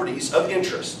attention properties of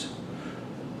interest.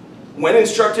 When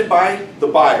instructed by the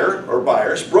buyer or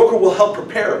buyers, broker will help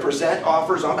prepare or present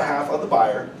offers on behalf of the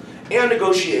buyer and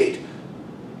negotiate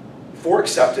for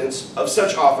acceptance of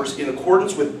such offers in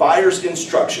accordance with buyer's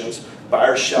instructions.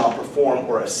 Buyers shall perform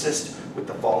or assist with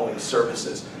the following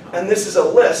services. And this is a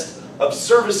list of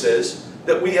services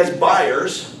that we as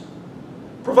buyers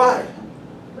provide.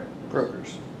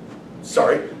 Brokers.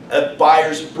 Sorry,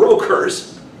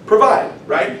 brokers provide,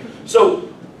 right? So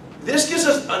this gives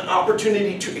us an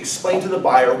opportunity to explain to the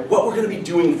buyer what we're going to be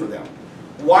doing for them,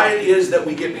 why it is that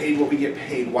we get paid what we get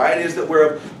paid, why it is that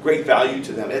we're of great value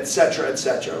to them, etc.,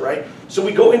 right? So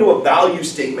we go into a value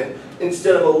statement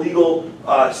instead of a legal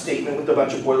statement with a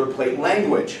bunch of boilerplate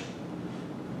language.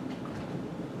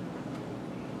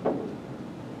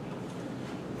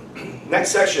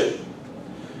 Next section,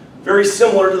 very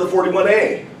similar to the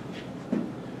 41A.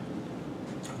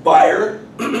 Buyer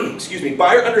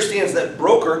understands that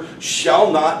broker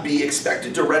shall not be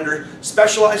expected to render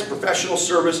specialized professional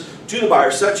service to the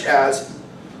buyer, such as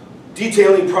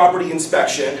detailing property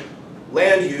inspection,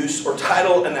 land use or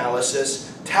title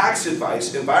analysis, tax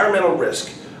advice, environmental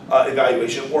risk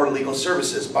evaluation, or legal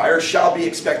services. Buyers shall be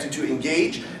expected to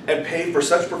engage and pay for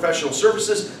such professional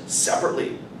services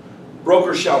separately.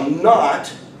 Broker shall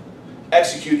not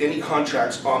execute any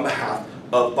contracts on behalf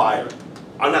of buyer.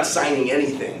 I'm not signing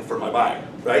anything for my buyer,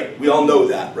 right? We all know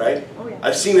that, right? Oh, yeah.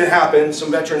 I've seen it happen.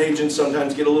 Some veteran agents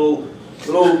sometimes get a little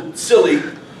silly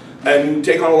and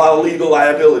take on a lot of legal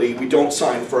liability. We don't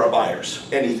sign for our buyers,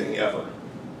 anything ever.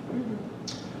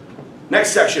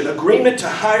 Next section, agreement to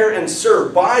hire and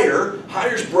serve. Buyer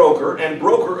hires broker and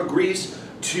broker agrees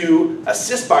to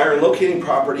assist buyer in locating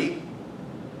property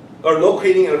or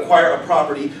locating and acquire a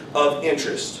property of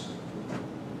interest.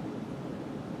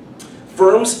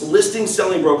 Firms listing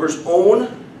selling brokers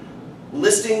own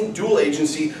listing dual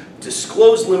agency,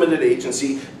 disclose limited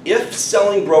agency. If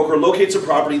selling broker locates a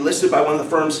property listed by one of the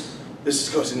firms, this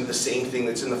goes into the same thing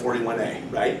that's in the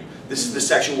 41A, right? This is the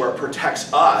section where it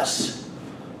protects us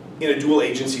in a dual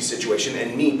agency situation,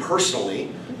 and me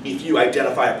personally, if you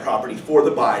identify a property for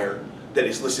the buyer that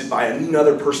is listed by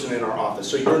another person in our office.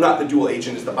 So you're not the dual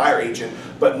agent as the buyer agent,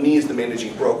 but me as the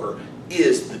managing broker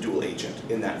is the dual agent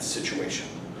in that situation.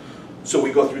 So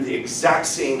we go through the exact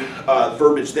same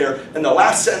verbiage there. And the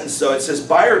last sentence, though, it says,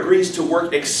 buyer agrees to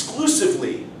work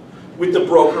exclusively with the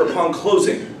broker upon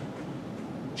closing.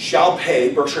 Shall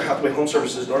pay Berkshire Hathaway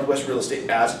HomeServices Northwest Real Estate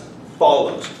as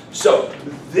follows. So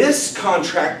this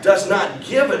contract does not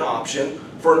give an option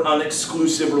for an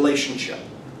unexclusive relationship.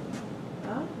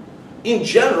 In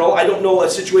general, I don't know a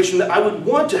situation that I would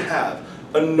want to have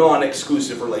a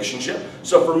non-exclusive relationship.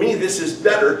 So for me, this is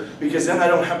better because then I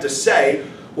don't have to say,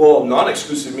 well,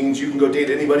 non-exclusive means you can go date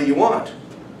anybody you want,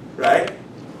 right?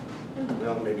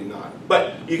 Well, maybe not,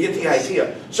 but you get the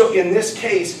idea. So in this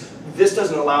case, this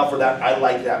doesn't allow for that. I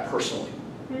like that personally.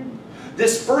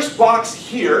 This first box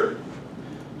here,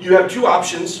 you have two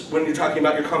options when you're talking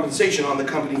about your compensation on the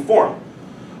company form.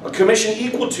 A commission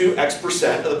equal to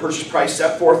X% of the purchase price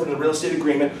set forth in the real estate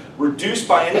agreement, reduced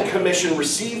by any commission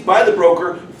received by the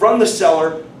broker from the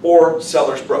seller or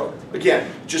seller's broker.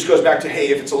 Again, just goes back to, hey,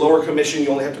 if it's a lower commission, you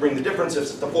only have to bring the difference. If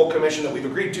it's the full commission that we've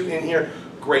agreed to in here,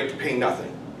 great, pay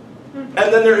nothing. And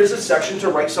then there is a section to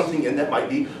write something in that might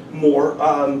be more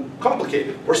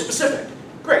complicated or specific.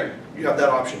 Great, you have that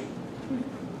option.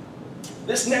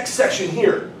 This next section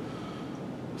here,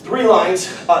 3 lines,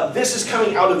 this is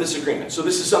coming out of this agreement. So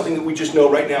this is something that we just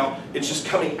know right now. It's just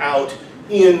coming out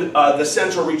in the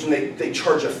central region. They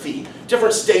charge a fee.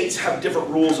 Different states have different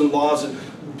rules and laws and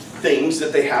things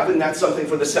that they have, and that's something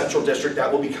for the central district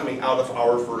that will be coming out of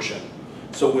our version.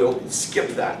 So we'll skip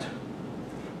that.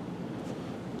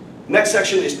 Next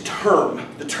section is term.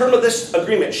 The term of this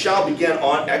agreement shall begin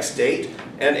on X date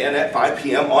and end at 5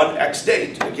 p.m. on X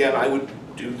date. Again, I would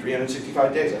do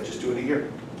 365 days. I'd just do it a year.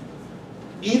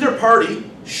 Either party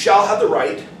shall have the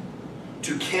right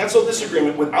to cancel this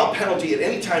agreement without penalty at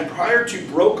any time prior to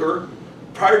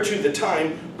the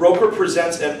time broker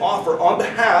presents an offer on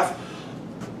behalf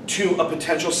to a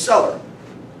potential seller.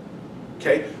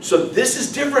 Okay, so this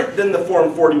is different than the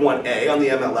Form 41A on the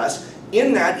MLS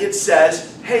in that it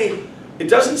says, hey, it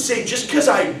doesn't say just because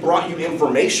I brought you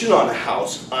information on a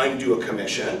house, I'm due a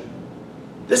commission.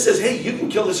 This says, hey, you can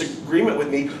kill this agreement with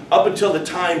me up until the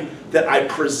time that I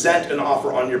present an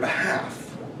offer on your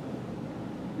behalf.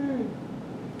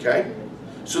 Okay?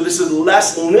 So this is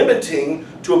less limiting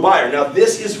to a buyer. Now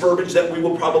this is verbiage that we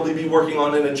will probably be working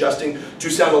on and adjusting to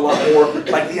sound a lot more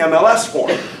like the MLS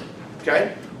form.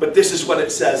 Okay? But this is what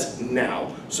it says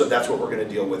now. So that's what we're going to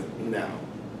deal with now.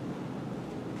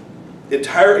 The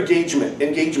entire agreement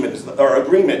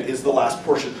is the last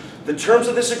portion. The terms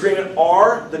of this agreement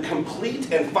are the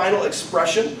complete and final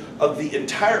expression of the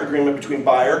entire agreement between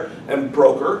buyer and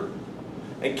broker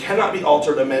and cannot be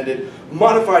altered, amended,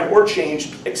 modified, or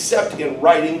changed except in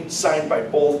writing signed by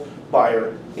both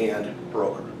buyer and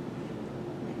broker.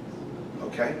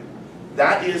 Okay?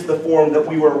 That is the form that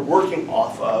we were working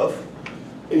off of.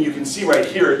 And you can see right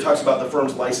here it talks about the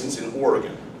firm's license in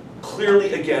Oregon.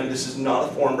 Clearly, again, this is not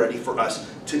a form ready for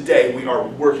us today. We are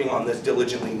working on this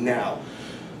diligently now.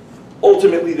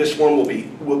 Ultimately, this form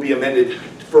will be amended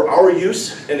for our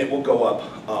use, and it will go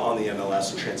up on the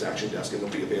MLS and transaction desk, and it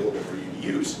will be available for you to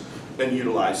use and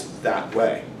utilize that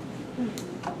way.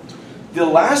 The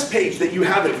last page that you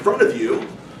have in front of you,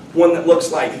 one that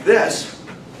looks like this,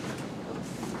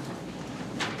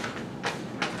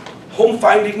 Home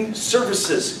Finding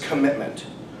Services Commitment.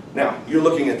 Now, you're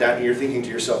looking at that and you're thinking to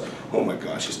yourself, oh my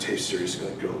gosh, is Tay seriously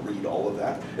going to go read all of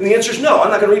that? And the answer is no, I'm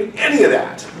not going to read any of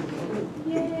that.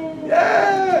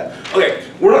 Yeah. Okay,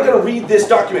 we're not going to read this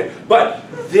document, but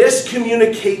this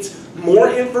communicates more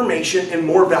information and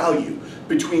more value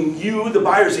between you, the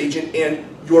buyer's agent, and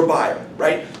your buyer,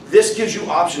 right? This gives you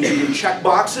options. You can check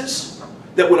boxes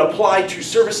that would apply to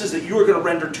services that you are going to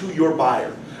render to your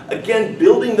buyer. Again,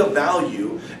 building the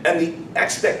value and the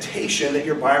expectation that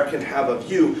your buyer can have of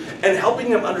you and helping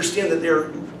them understand that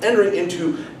they're entering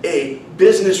into a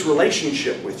business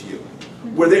relationship with you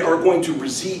where they are going to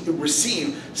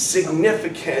receive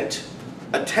significant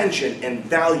attention and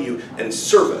value and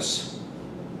service.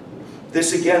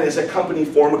 This again is a company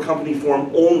form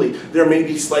only. There may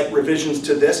be slight revisions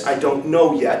to this, I don't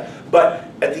know yet, but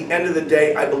at the end of the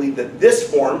day, I believe that this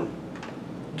form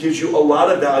gives you a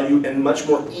lot of value and much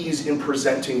more ease in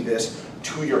presenting this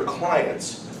to your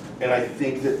clients. And I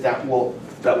think that that will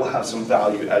have some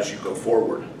value as you go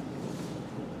forward.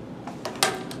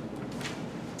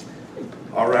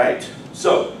 All right,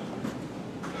 so,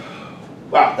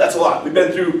 wow, that's a lot. We've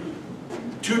been through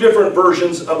 2 different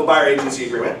versions of a buyer agency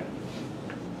agreement,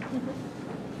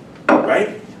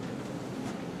 right?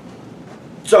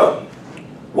 So,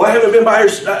 why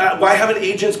haven't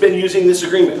agents been using this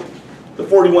agreement? The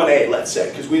 41A, let's say,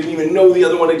 because we didn't even know the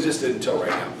other one existed until right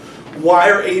now. Why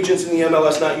are agents in the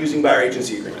MLS not using buyer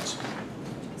agency agreements?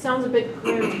 Sounds a bit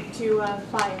grim to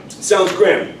buyers. Sounds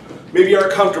grim. Maybe you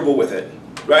aren't comfortable with it,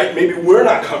 right? Maybe we're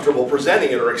not comfortable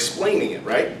presenting it or explaining it,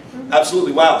 right?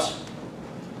 Absolutely. Wow.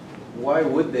 Why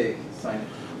would they sign it?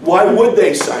 Why would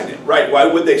they sign it? Right, why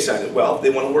would they sign it? Well, if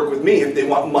they want to work with me, if they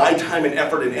want my time and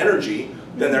effort and energy,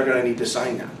 then they're going to need to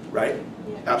sign that, right?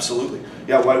 Yeah. Absolutely.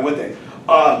 Yeah, why would they?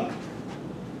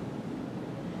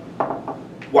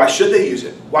 Why should they use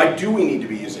it? Why do we need to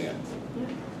be using it? Yeah.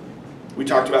 We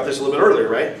talked about this a little bit earlier,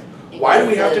 right? Why do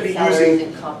we have to be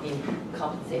using?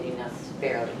 Compensating us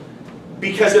fairly.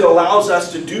 Because it allows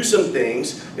us to do some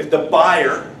things if the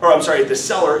buyer, or I'm sorry, if the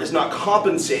seller is not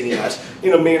compensating us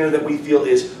in a manner that we feel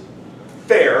is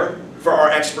fair for our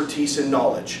expertise and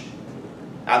knowledge.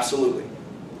 Absolutely.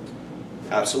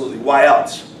 Absolutely. Why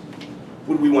else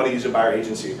would we want to use a buyer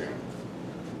agency agreement?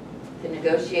 To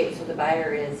negotiate so the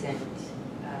buyer isn't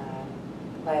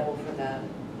liable for the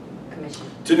commission.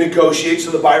 To negotiate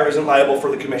so the buyer isn't liable for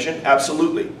the commission?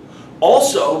 Absolutely.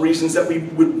 Also, reasons that we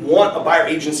would want a buyer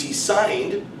agency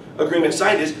agreement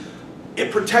signed is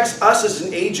it protects us as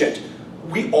an agent.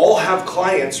 We all have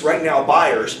clients right now,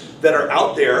 buyers, that are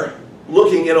out there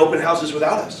looking at open houses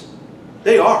without us.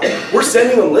 They are. We're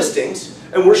sending them listings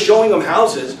and we're showing them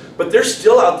houses, but they're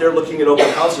still out there looking at open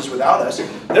houses without us.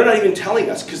 They're not even telling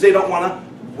us because they don't want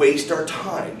to waste our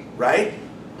time, right?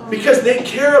 Because they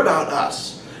care about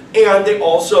us. And they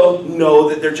also know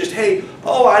that they're just, hey,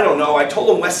 oh, I don't know, I told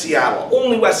them West Seattle,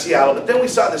 only West Seattle, but then we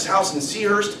saw this house in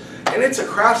Seahurst, and it's a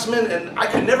Craftsman, and I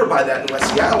could never buy that in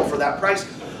West Seattle for that price.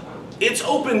 It's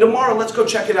open tomorrow, let's go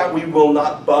check it out. We will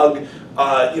not bug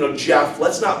Jeff.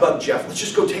 Let's not bug Jeff. Let's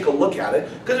just go take a look at it,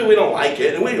 because we don't like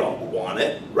it, and we don't want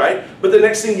it, right? But the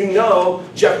next thing you know,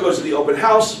 Jeff goes to the open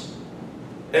house,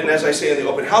 and as I say in the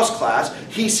open house class,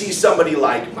 he sees somebody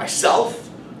like myself,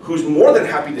 who's more than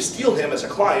happy to steal him as a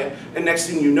client, and next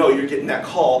thing you know, you're getting that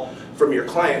call from your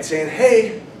client saying,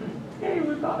 hey,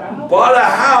 we bought a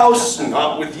house,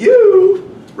 not with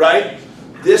you, right?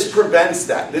 This prevents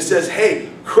that. This says,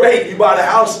 hey, great, you bought a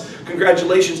house,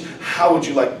 congratulations, how would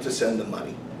you like to send the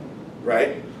money,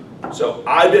 right? So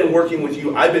I've been working with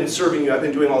you, I've been serving you, I've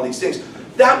been doing all these things.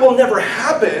 That will never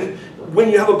happen when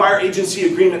you have a buyer agency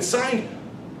agreement signed,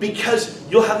 because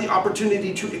you'll have the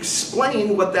opportunity to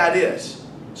explain what that is.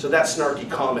 So that snarky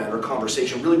comment or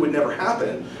conversation really would never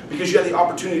happen, because you have the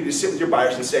opportunity to sit with your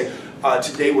buyers and say,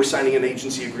 today we're signing an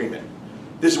agency agreement.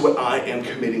 This is what I am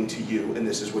committing to you, and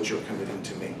this is what you're committing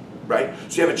to me, right?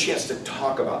 So you have a chance to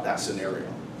talk about that scenario.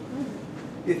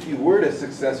 If you were to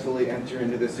successfully enter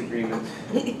into this agreement,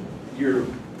 your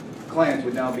clients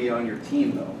would now be on your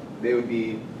team, though. They would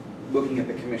be looking at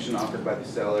the commission offered by the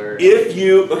seller.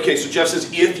 Okay, so Jeff says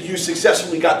if you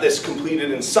successfully got this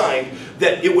completed and signed,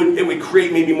 that it would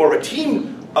create maybe more of a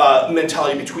team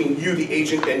mentality between you, the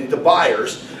agent, and the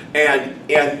buyers,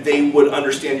 and they would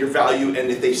understand your value,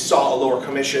 and if they saw a lower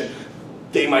commission,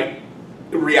 they might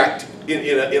react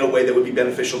in a way that would be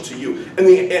beneficial to you.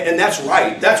 And that's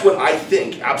right. That's what I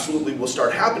think absolutely will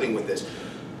start happening with this.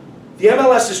 The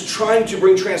MLS is trying to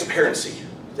bring transparency.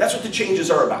 That's what the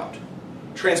changes are about.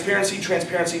 Transparency,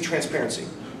 transparency, transparency.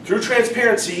 Through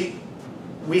transparency,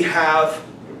 we have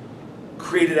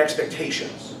created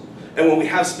expectations. And when we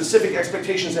have specific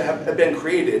expectations that have been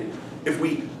created, if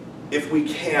we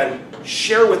can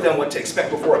share with them what to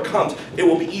expect before it comes, it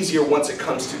will be easier once it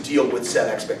comes to deal with said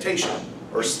expectation,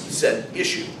 or said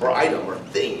issue, or item, or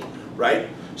thing, right?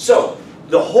 So,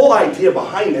 the whole idea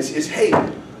behind this is, hey,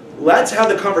 let's have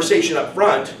the conversation up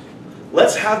front,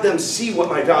 let's have them see what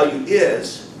my value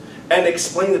is, and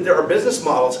explain that there are business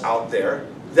models out there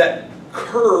that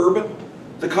curb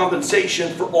the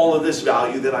compensation for all of this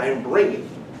value that I am bringing.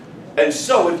 And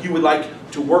so if you would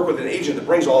like to work with an agent that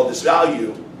brings all of this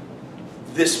value,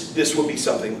 this will be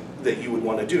something that you would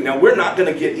want to do. Now, we're not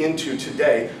going to get into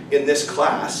today in this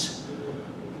class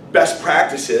best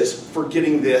practices for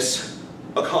getting this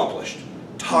accomplished.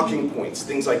 Talking points,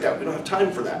 things like that. We don't have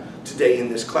time for that today in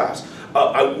this class.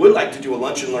 I would like to do a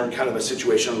lunch and learn kind of a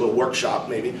situation, a little workshop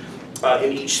maybe,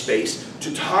 in each space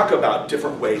to talk about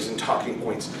different ways and talking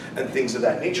points and things of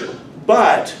that nature.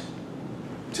 But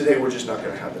today we're just not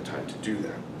going to have the time to do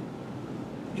that.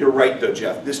 You're right though,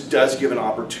 Jeff. This does give an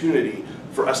opportunity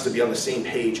for us to be on the same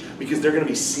page, because they're going to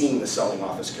be seeing the selling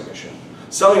office commission.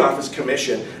 Selling office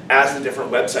commission, as the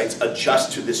different websites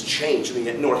adjust to this change, and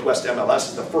the Northwest MLS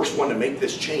is the first one to make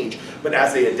this change, but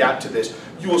as they adapt to this,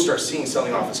 you will start seeing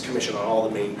selling office commission on all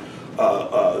the main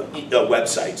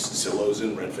websites, Zillow's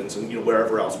and Redfin's and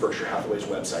wherever else, Berkshire Hathaway's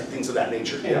website, things of that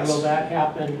nature. And yes. will that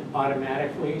happen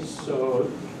automatically? So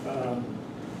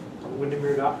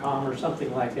Windermere.com or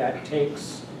something like that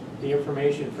takes the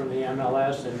information from the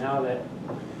MLS, and now that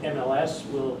MLS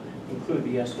will include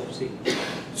the SOC.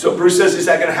 So Bruce says, is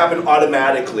that going to happen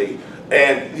automatically?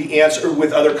 And the answer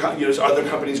with other companies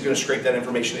going to scrape that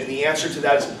information? And the answer to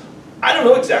that is, I don't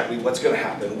know exactly what's going to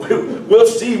happen. We'll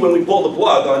see when we pull the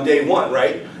plug on day one,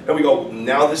 right? And we go,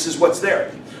 now this is what's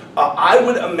there. I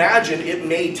would imagine it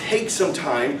may take some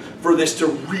time for this to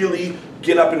really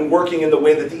get up and working in the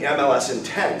way that the MLS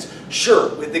intends.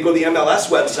 Sure, if they go to the MLS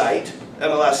website,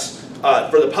 MLS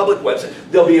for the public website,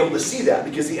 they'll be able to see that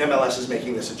because the MLS is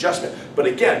making this adjustment. But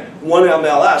again, one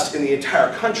MLS in the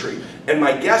entire country. And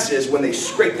my guess is when they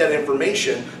scrape that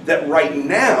information, that right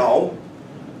now,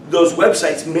 those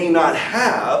websites may not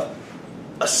have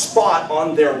a spot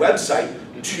on their website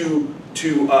to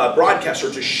broadcast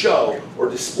or to show or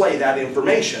display that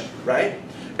information, right?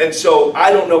 And so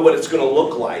I don't know what it's going to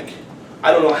look like.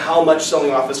 I don't know how much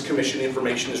selling office commission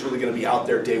information is really going to be out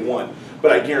there day one,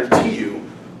 but I guarantee you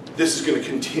this is going to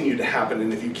continue to happen.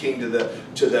 And if you came to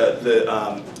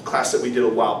the class that we did a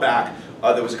while back,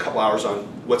 there was a couple hours on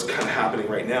what's kind of happening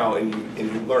right now, and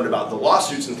you learned about the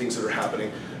lawsuits and things that are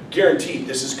happening. Guaranteed,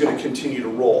 this is going to continue to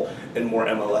roll, and more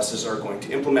MLSs are going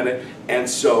to implement it, and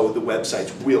so the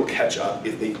websites will catch up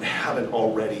if they haven't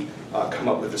already come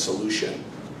up with a solution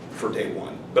for day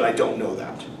one. But I don't know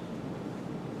that.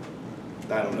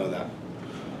 I don't know that.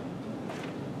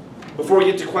 Before we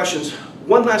get to questions,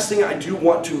 one last thing I do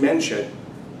want to mention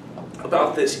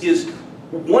about this is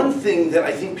one thing that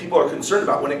I think people are concerned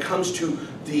about when it comes to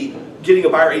the getting a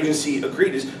buyer agency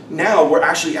agreed is now we're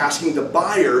actually asking the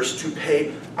buyers to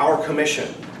pay our commission.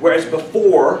 Whereas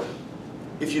before,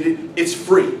 if you did, it's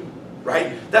free,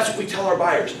 right? That's what we tell our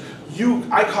buyers.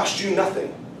 I cost you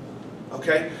nothing,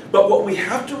 okay? But what we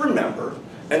have to remember,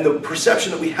 and the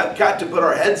perception that we have got to put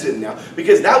our heads in now,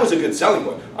 because that was a good selling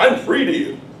point. I'm free to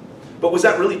you. But was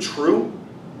that really true?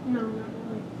 No, not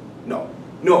really. No,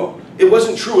 no, it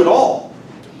wasn't true at all.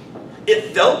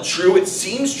 It felt true, it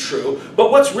seems true,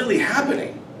 but what's really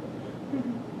happening?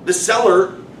 The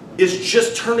seller is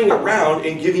just turning around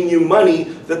and giving you money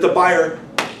that the buyer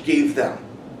gave them.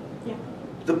 Yeah.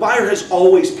 The buyer has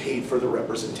always paid for the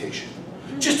representation,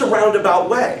 just a roundabout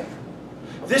way.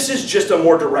 This is just a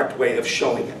more direct way of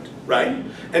showing it, right?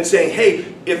 And saying,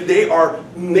 hey, if they are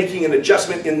making an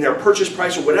adjustment in their purchase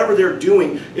price or whatever they're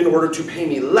doing in order to pay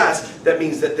me less, that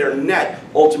means that their net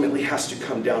ultimately has to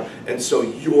come down, and so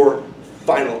your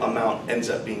final amount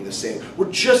ends up being the same.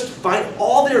 We're just fine.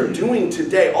 All they're doing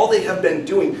today, all they have been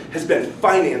doing has been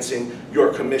financing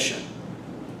your commission.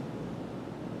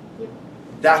 Yep.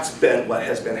 That's been what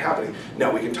has been happening.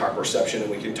 Now we can talk perception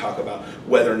and we can talk about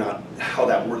whether or not how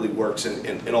that really works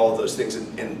and all of those things,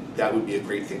 and that would be a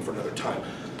great thing for another time.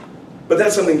 But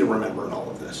that's something to remember in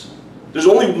all of this. There's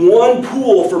only one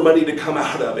pool for money to come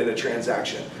out of in a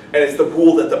transaction, and it's the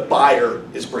pool that the buyer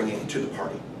is bringing to the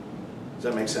party. Does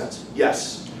that make sense?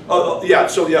 Yes. Oh, yeah,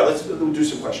 so yeah, we'll do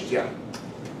some questions, yeah.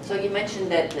 So you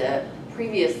mentioned that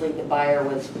previously the buyer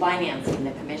was financing the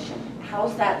commission.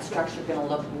 How's that structure going to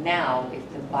look now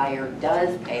if the buyer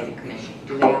does pay the commission?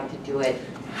 Do they have to do it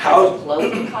as a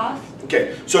closing cost?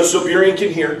 Okay, so Burien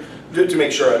can hear, to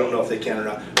make sure, I don't know if they can or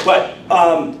not. But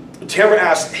Tamara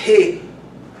asked, hey,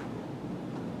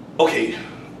 okay,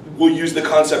 we'll use the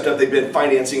concept of they've been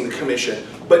financing the commission.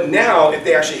 But now, if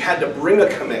they actually had to bring a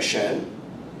commission,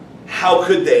 how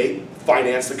could they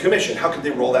finance the commission? How could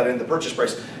they roll that into the purchase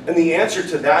price? And the answer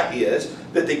to that is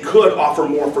that they could offer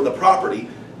more for the property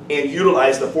and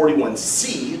utilize the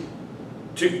 41C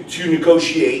to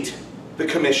negotiate the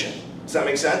commission. Does that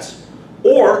make sense?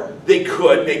 Or they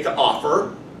could make the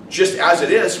offer just as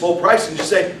it is, full price, and just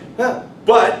say, huh,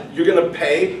 but you're going to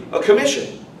pay a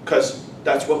commission because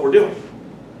that's what we're doing.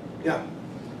 Yeah.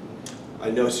 I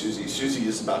know Susie. Susie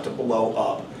is about to blow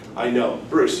up. I know.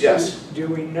 Bruce, yes? Do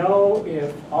we know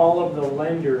if all of the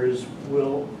lenders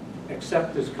will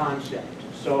accept this concept?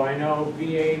 So I know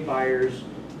VA buyers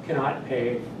cannot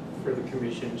pay for the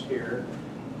commissions here,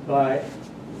 but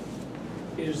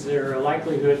is there a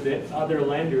likelihood that other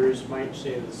lenders might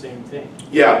say the same thing?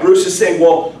 Yeah, Bruce is saying,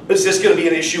 well, is this going to be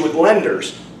an issue with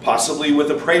lenders? Possibly with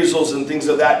appraisals and things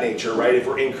of that nature, right? If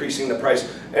we're increasing the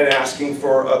price and asking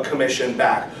for a commission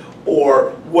back, or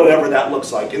whatever that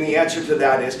looks like. And the answer to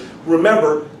that is,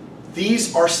 remember,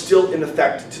 these are still in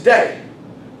effect today.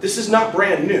 This is not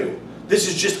brand new. This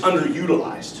is just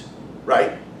underutilized,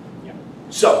 right? Yeah.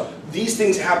 So these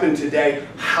things happen today.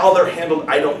 How they're handled,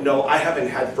 I don't know. I haven't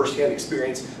had firsthand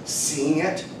experience seeing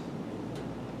it.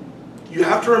 You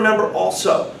have to remember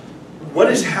also,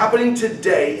 what is happening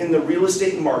today in the real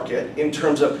estate market in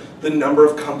terms of the number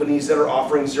of companies that are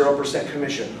offering 0%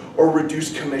 commission or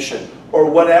reduced commission or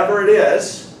whatever it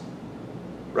is,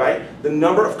 right? The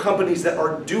number of companies that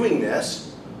are doing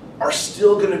this are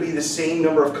still going to be the same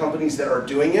number of companies that are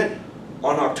doing it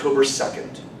on October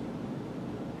 2nd.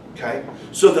 Okay?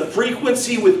 So the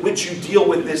frequency with which you deal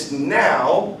with this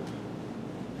now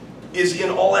is in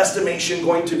all estimation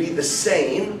going to be the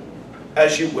same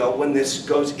as you will when this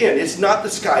goes in. It's not the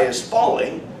sky is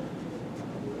falling.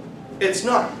 It's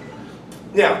not.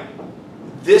 Now,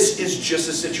 this is just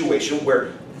a situation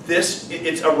where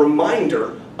it's a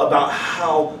reminder about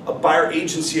how a buyer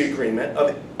agency agreement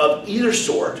of either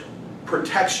sort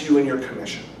protects you and your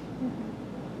commission.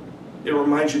 It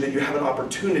reminds you that you have an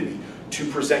opportunity to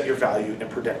present your value and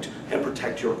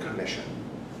protect your commission.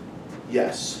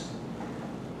 Yes.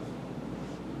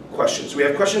 questions? We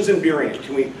have questions in Burien.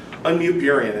 Can we unmute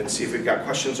Burien and see if we've got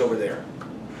questions over there?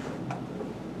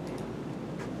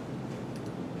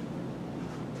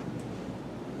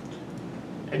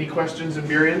 Any questions in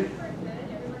Burien?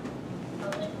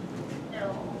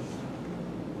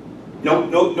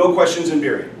 No questions in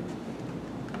Burien.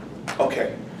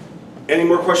 Okay. Any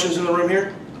more questions in the room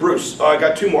here? Bruce, I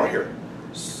got 2 more here.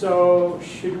 So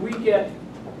should we get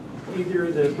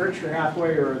either the Berkshire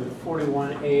Hathaway or the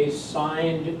 41A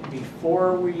signed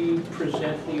before we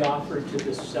present the offer to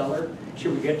the seller?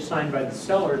 Should we get it signed by the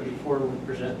seller before we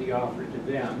present the offer to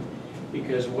them?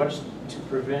 Because what's to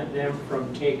prevent them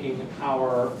from taking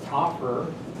our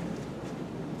offer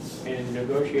and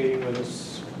negotiating with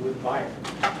us with buyer?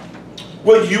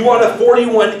 Well, you want a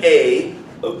 41A.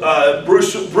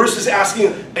 Bruce is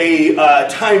asking a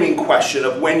timing question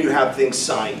of when you have things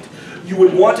signed. You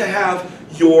would want to have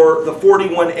the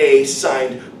 41A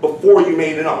signed before you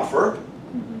made an offer,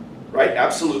 right?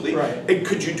 Absolutely. Right. And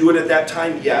could you do it at that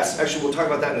time? Yes. Actually, we'll talk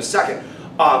about that in a second.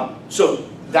 So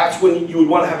that's when you would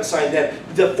want to have it signed then.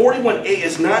 The 41A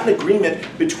is not an agreement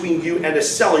between you and a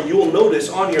seller. You will notice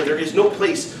on here there is no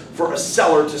place for a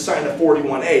seller to sign a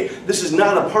 41A. This is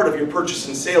not a part of your purchase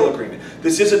and sale agreement.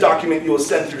 This is a document you will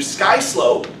send through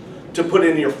SkySlope to put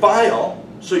in your file,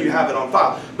 so you have it on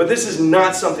file. But this is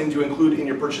not something to include in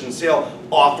your purchase and sale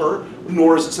offer,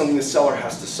 nor is it something the seller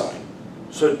has to sign.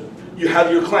 So you have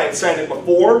your client sign it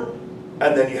before,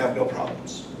 and then you have no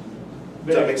problems.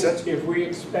 Does that make sense? If we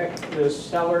expect the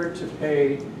seller to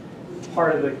pay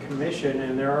part of the commission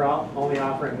and they're only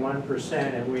offering 1%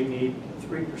 and we need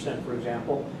 3%, for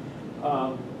example,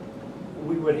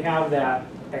 we would have that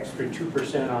extra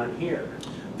 2% on here.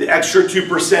 The extra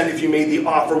 2%, if you made the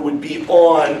offer, would be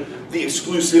on the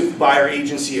exclusive buyer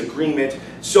agency agreement.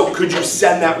 So could you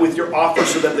send that with your offer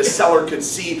so that the seller could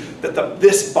see that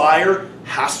this buyer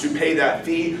has to pay that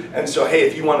fee? And so, hey,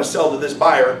 if you want to sell to this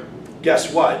buyer,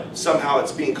 guess what? Somehow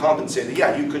it's being compensated.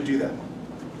 Yeah, you could do that.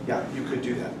 Yeah, you could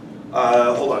do that.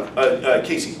 Hold on,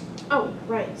 Casey. Oh,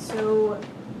 right. So,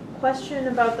 question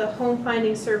about the home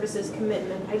finding services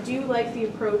commitment. I do like the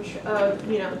approach of,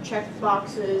 check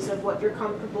boxes of what you're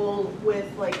comfortable with,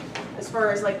 like, as far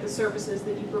as like the services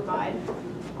that you provide.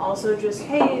 Also just,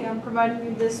 hey, I'm providing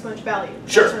you this much value.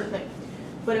 Sure. That sort of thing.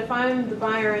 But if I'm the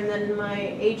buyer and then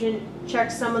my agent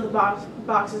checks some of the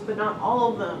boxes but not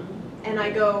all of them, and I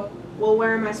go, well,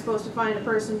 where am I supposed to find a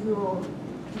person who will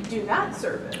do that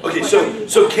service? Okay, Like,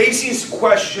 so Casey's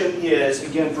question is,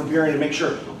 again, for Burien to make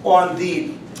sure, on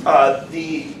the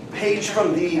page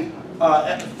from the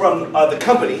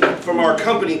company, from our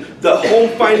company, the home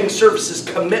finding services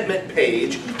commitment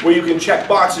page, where you can check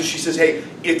boxes, she says, hey,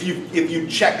 if you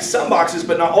check some boxes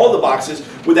but not all the boxes,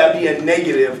 would that be a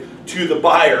negative to the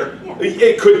buyer? Yeah.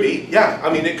 It could be, yeah.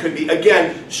 I mean, it could be.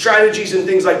 Again, strategies and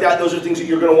things like that, those are things that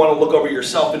you're going to want to look over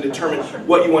yourself and determine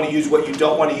what you want to use, what you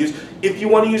don't want to use, if you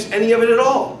want to use any of it at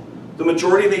all. The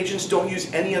majority of agents don't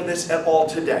use any of this at all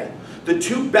today. The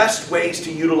 2 best ways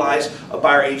to utilize a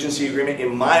buyer agency agreement,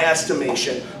 in my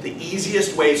estimation, the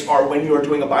easiest ways are when you are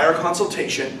doing a buyer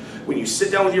consultation, when you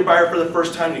sit down with your buyer for the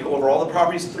first time, you go over all the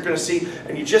properties that they're going to see,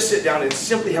 and you just sit down and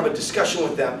simply have a discussion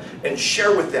with them and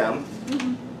share with them,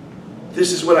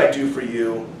 this is what I do for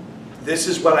you, this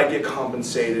is what I get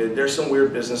compensated, there's some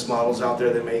weird business models out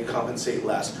there that may compensate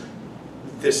less.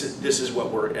 This is what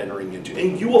we're entering into.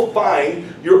 And you will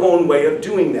find your own way of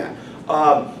doing that.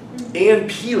 Ann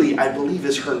Peely, I believe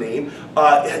is her name,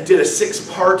 did a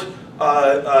 6-part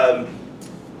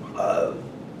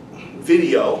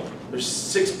video. There's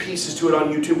 6 pieces to it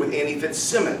on YouTube with Annie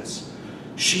Fitzsimmons.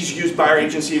 She's used buyer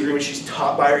agency agreements. She's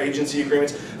taught buyer agency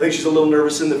agreements. I think she's a little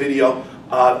nervous in the video.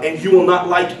 And you will not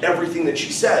like everything that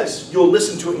she says. You'll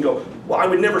listen to it and go, well, I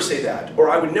would never say that, or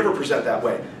I would never present that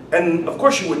way. And of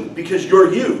course you wouldn't, because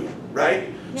you're you, right?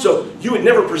 Yeah. So you would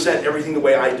never present everything the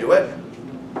way I do it,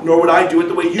 nor would I do it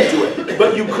the way you do it.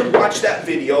 But you could watch that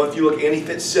video if you look Annie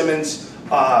Fitzsimmons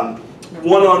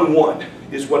one-on-one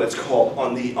is what it's called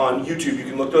on YouTube. You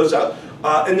can look those up.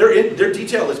 And they're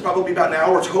detailed. It's probably about an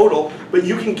hour total, but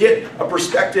you can get a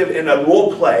perspective and a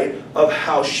role play of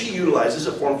how she utilizes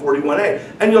a Form 41A.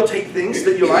 And you'll take things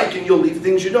that you like and you'll leave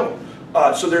things you don't.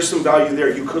 So there's some value there.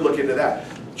 You could look into that.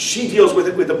 She deals with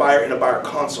it with the buyer in a buyer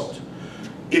consult.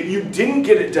 If you didn't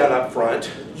get it done up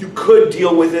front, you could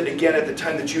deal with it again at the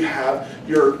time that you have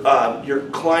your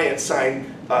client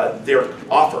sign their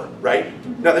offer, right?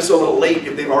 Now this is a little late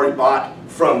if they've already bought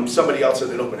from somebody else at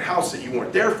an open house that you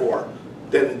weren't there for,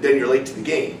 then you're late to the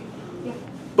game. Yeah.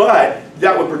 But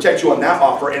that would protect you on that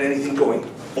offer and anything going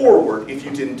forward if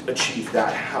you didn't achieve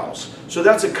that house. So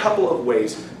that's a couple of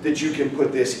ways that you can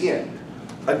put this in.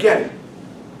 Again,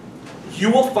 You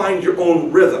will find your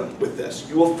own rhythm with this.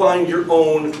 You will find your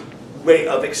own way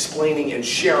of explaining and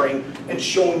sharing and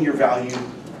showing your value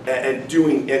and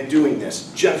doing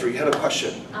this. Jennifer, you had a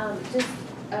question.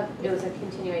 It was a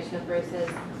continuation of Bruce's.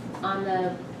 On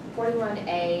the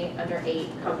 41A under 8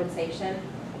 compensation,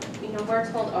 you know,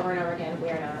 we're told over and over again, we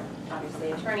are not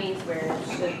obviously attorneys, we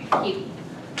should keep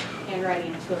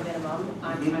handwriting to a minimum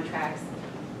on contracts.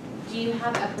 Do you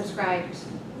have a prescribed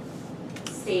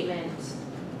statement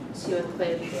to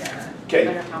include here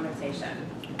under compensation?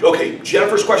 Okay,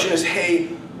 Jennifer's question is, hey,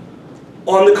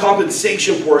 on the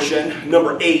compensation portion,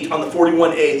 number 8 on the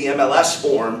 41A, the MLS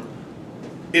form,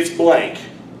 it's blank.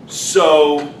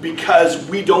 So because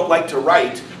we don't like to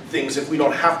write things, if we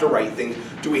don't have to write things,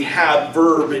 do we have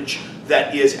verbiage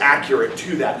that is accurate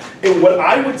to that? And what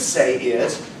I would say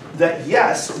is that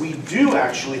yes, we do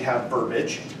actually have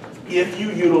verbiage if you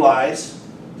utilize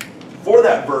for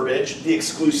that verbiage the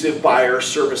exclusive buyer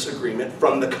service agreement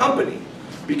from the company.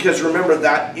 Because remember,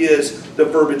 that is, the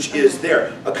verbiage is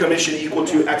there. A commission equal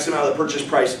to X amount of the purchase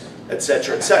price,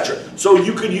 etc., etc. So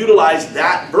you could utilize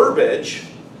that verbiage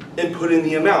and put in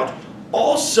the amount.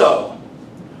 Also,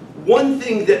 one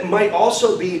thing that might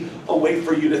also be a way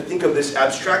for you to think of this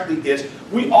abstractly is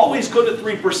we always go to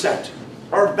 3%.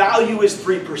 Our value is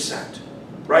 3%,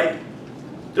 right?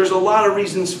 There's a lot of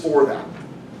reasons for that.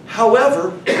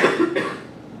 However,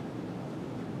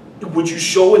 would you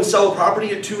show and sell a property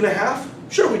at 2.5%?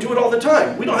 Sure, we do it all the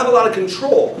time. We don't have a lot of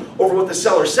control over what the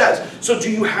seller says. So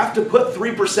do you have to put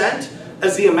 3%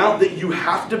 as the amount that you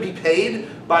have to be paid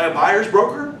by a buyer's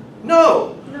broker?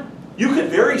 No. You could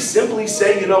very simply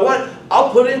say, you know what,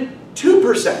 I'll put in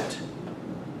 2%.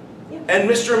 And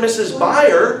Mr. and Mrs.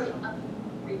 Buyer,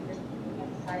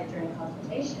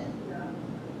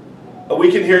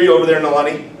 we can hear you over there,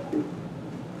 Nalani.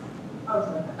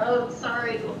 Oh,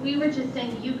 sorry. We were just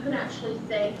saying you could actually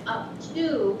say up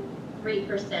to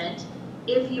 3%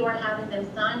 if you are having them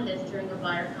sign this during a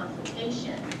buyer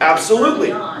consultation. Absolutely.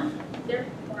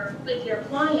 Therefore, with your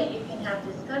client, you can have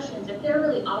discussions. If they're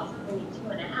really offering you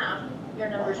 2.5%, your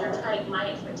numbers are tight.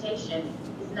 My expectation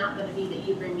is not going to be that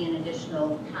you bring me an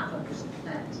additional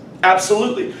 0.5%.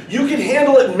 Absolutely. You can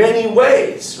handle it many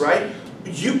ways, right?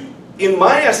 In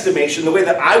my estimation, the way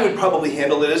that I would probably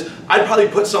handle it is I'd probably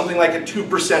put something like a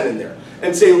 2% in there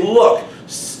and say, look,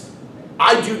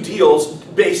 I do deals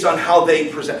based on how they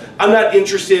present. I'm not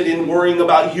interested in worrying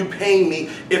about you paying me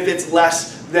if it's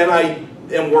less than I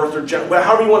am worth, or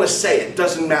however you want to say it,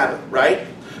 doesn't matter, right?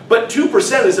 But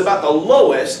 2% is about the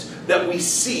lowest that we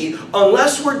see,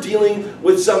 unless we're dealing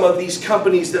with some of these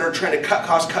companies that are trying to cut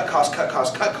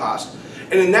costs.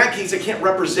 And in that case, I can't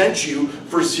represent you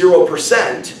for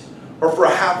 0% or for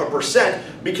 0.5%,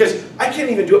 because I can't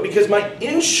even do it because my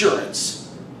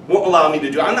insurance won't allow me to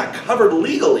do it. I'm not covered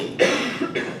legally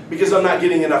because I'm not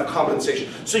getting enough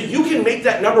compensation. So you can make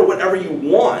that number whatever you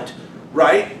want,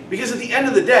 right? Because at the end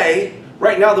of the day,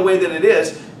 right now the way that it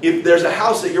is, if there's a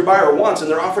house that your buyer wants and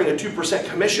they're offering a 2%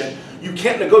 commission, you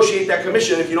can't negotiate that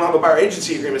commission if you don't have a buyer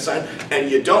agency agreement signed,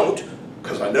 and you don't,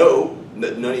 because I know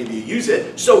that none of you use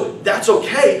it. So that's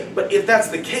okay, but if that's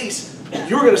the case,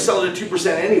 you're going to sell it at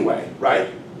 2% anyway, right?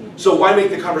 So why make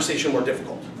the conversation more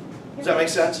difficult? Does that make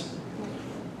sense?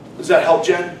 Does that help,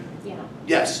 Jen? Yeah.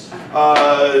 Yes.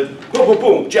 Boom, boom,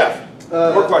 boom. Jeff,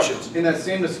 more questions? In that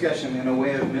same discussion, in a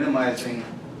way of minimizing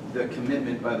the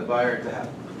commitment by the buyer to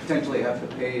potentially have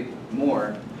to pay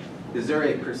more, is there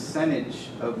a percentage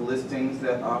of listings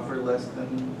that offer less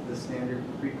than the standard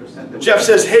 3%? Jeff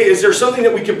says, hey, is there something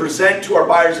that we can present to our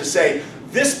buyers to say,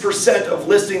 this percent of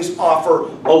listings offer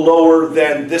a lower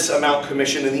than this amount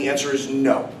commission? And the answer is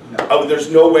no. There's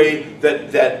no way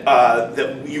that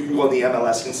you can go on the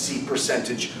MLS and see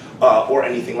percentage or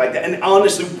anything like that. And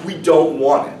honestly, we don't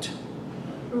want it.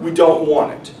 We don't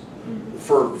want it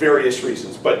for various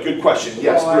reasons. But good question.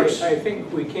 Yes, well, Bruce. I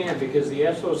think we can, because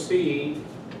the SOC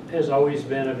has always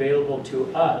been available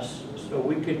to us. So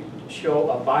we could show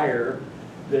a buyer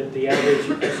that the average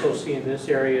SOC in this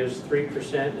area is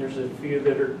 3%. There's a few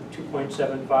that are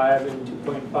 2.75 and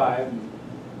 2.5.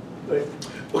 But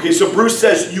okay, so Bruce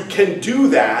says you can do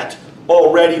that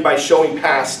already by showing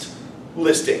past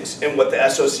listings and what the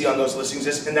SOC on those listings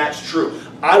is, and that's true.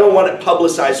 I don't want it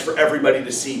publicized for everybody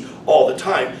to see all the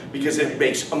time, because it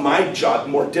makes my job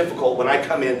more difficult when I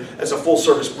come in as a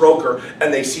full-service broker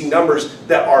and they see numbers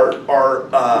that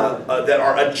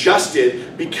are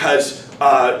adjusted because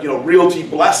Realty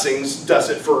Blessings does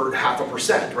it for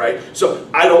 0.5%, right? So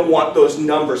I don't want those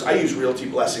numbers. I use Realty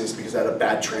Blessings because I had a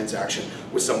bad transaction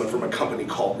with someone from a company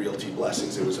called Realty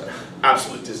Blessings. It was an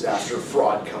absolute disaster,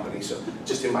 fraud company. So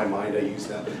just in my mind, I use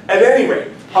them. At any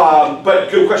rate, but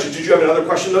good question. Did you have another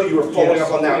question though? You were following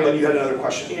up on that, but you had another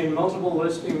question. In multiple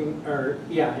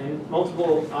in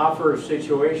multiple offer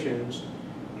situations,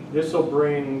 this will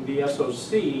bring the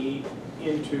SOC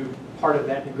into part of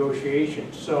that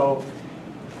negotiation. So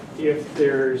if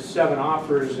there's 7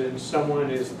 offers and someone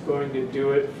is going to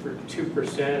do it for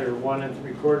 2% or 1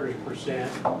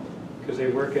 3/4%, because they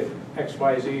work at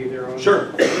XYZ, their own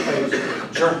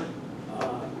place. Sure.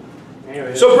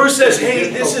 Anyway, so Bruce says, hey,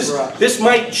 this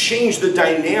might change the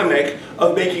dynamic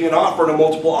of making an offer in a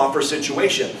multiple offer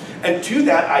situation. And to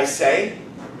that I say,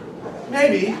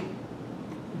 maybe,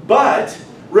 but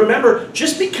remember,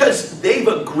 just because they've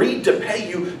agreed to pay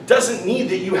you doesn't mean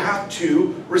that you have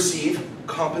to receive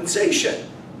compensation.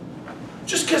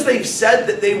 Just because they've said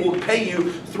that they will pay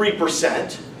you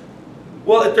 3%,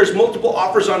 well, if there's multiple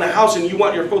offers on a house and you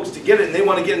want your folks to get it and they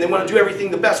want to get it and they want to do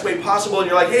everything the best way possible and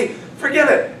you're like, hey,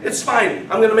 forget it, it's fine,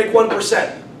 I'm going to make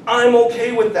 1%. I'm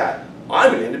okay with that.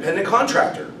 I'm an independent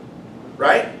contractor,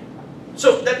 right?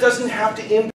 So that doesn't have to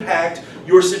impact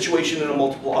your situation in a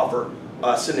multiple offer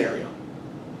scenario.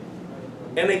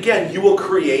 And again, you will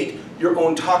create your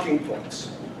own talking points.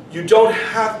 You don't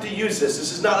have to use this.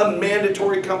 This is not a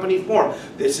mandatory company form.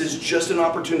 This is just an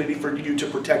opportunity for you to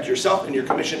protect yourself and your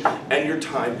commission and your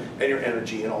time and your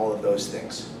energy and all of those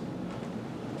things.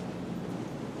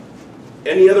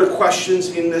 Any other questions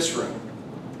in this room?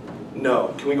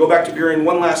 No. Can we go back to Burien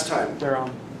one last time? They're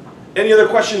on. Any other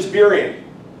questions, Burien?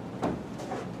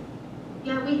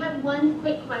 Yeah, we have one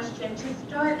quick question. To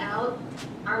start out,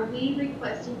 are we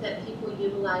requesting that people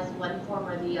utilize one form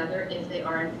or the other if they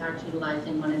are in fact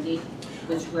utilizing one of these?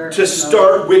 To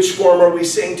start, which form are we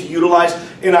saying to utilize?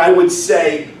 And I would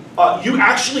say you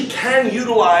actually can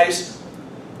utilize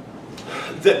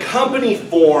the company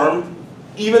form,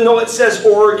 even though it says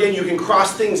Oregon, you can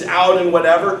cross things out and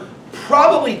whatever.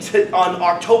 Probably on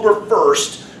October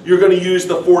 1st, you're going to use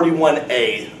the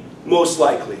 41A, most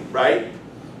likely, right?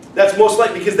 That's most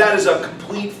likely because that is a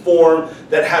complete form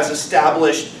that has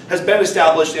been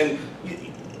established, and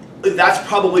that's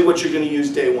probably what you're going to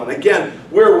use day one. Again,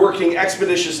 we're working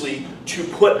expeditiously to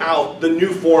put out the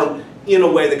new form in a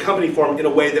way, the company form, in a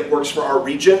way that works for our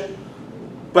region,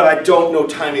 but I don't know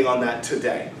timing on that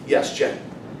today. Yes, Jen?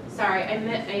 Sorry,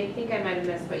 I think I might have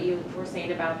missed what you were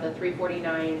saying about the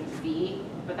 349B,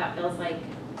 but that feels like,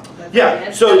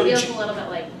 yeah, so that feels a little bit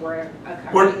like we're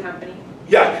a company.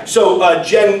 Yeah, so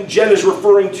Jen is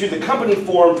referring to the company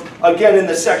form, again in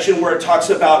the section where it talks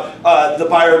about the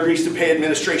buyer agrees to pay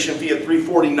administration fee at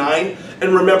 349.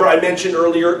 And remember I mentioned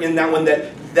earlier in that one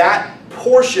that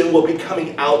portion will be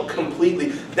coming out completely.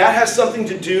 That has something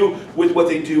to do with what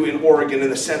they do in Oregon in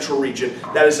the central region.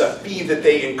 That is a fee that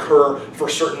they incur for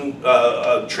certain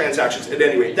transactions. At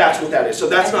any rate, that's what that is. So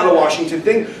that's not a Washington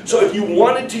thing. So if you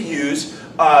wanted to use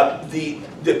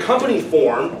the company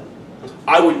form,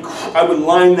 I would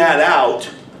line that out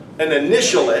and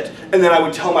initial it, and then I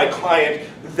would tell my client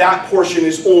that portion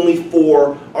is only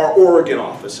for our Oregon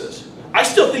offices. I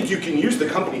still think you can use the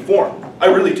company form. I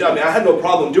really do. I mean, I had no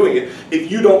problem doing it. If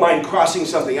you don't mind crossing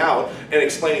something out and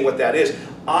explaining what that is,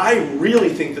 I really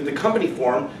think that the company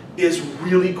form is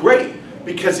really great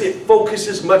because it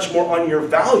focuses much more on your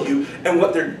value and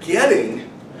what they're getting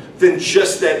than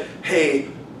just that, hey,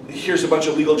 here's a bunch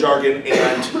of legal jargon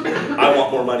and I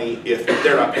want more money if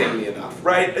they're not paying me enough,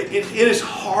 right? It is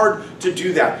hard to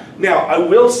do that. Now, I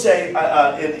will say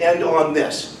and end on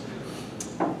this.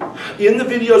 In the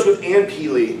videos with Ann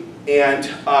Peely and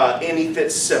Annie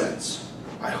Fitzsimmons,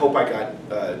 I hope I got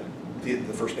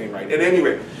the first name right. At any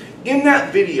rate, in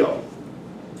that video,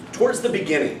 towards the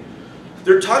beginning,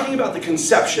 they're talking about the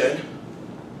conception,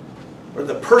 or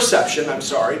the perception, I'm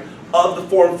sorry, of the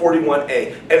Form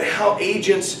 41A and how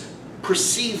agents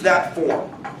perceive that form.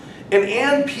 And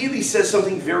Ann Peely says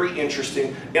something very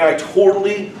interesting, and I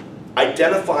totally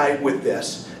identify with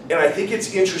this. And I think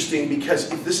it's interesting because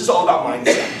this is all about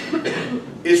mindset,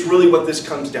 is really what this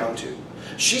comes down to.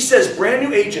 She says brand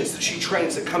new agents that she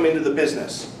trains that come into the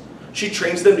business, she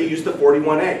trains them to use the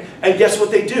 41A. And guess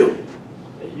what they do?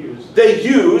 They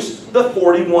use the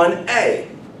 41A.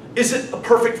 Is it a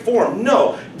perfect form?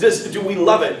 No. Do we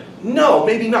love it? No,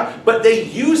 maybe not. But they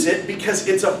use it because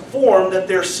it's a form that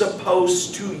they're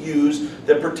supposed to use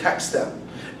that protects them.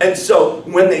 And so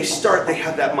when they start, they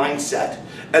have that mindset.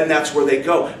 And that's where they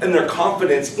go. And their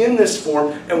confidence in this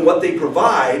form and what they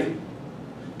provide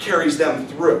carries them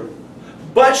through.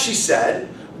 But she said,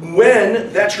 when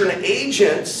veteran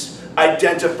agents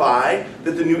identify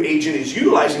that the new agent is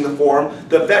utilizing the form,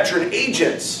 the veteran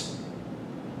agents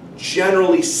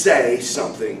generally say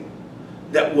something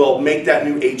that will make that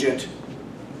new agent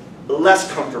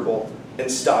less comfortable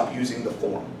and stop using the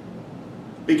form.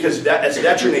 Because as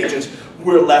veteran agents,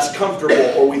 we're less comfortable,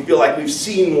 or we feel like we've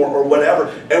seen more or whatever,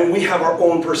 and we have our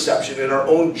own perception and our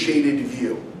own jaded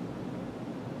view.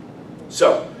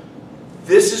 So,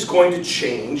 this is going to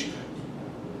change.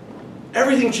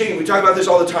 Everything changes. We talk about this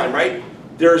all the time, right?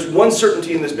 There's one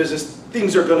certainty in this business: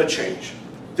 things are going to change.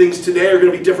 Things today are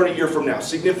going to be different a year from now,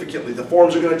 significantly. The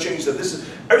forms are going to change.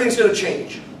 Everything's going to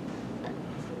change.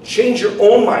 Change your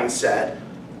own mindset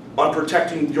on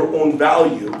protecting your own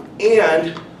value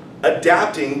and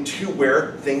adapting to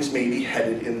where things may be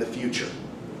headed in the future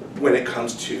when it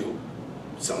comes to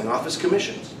selling office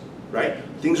commissions, right?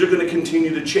 Things are going to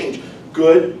continue to change.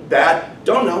 Good, bad,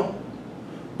 don't know.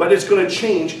 But it's going to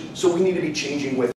change, so we need to be changing with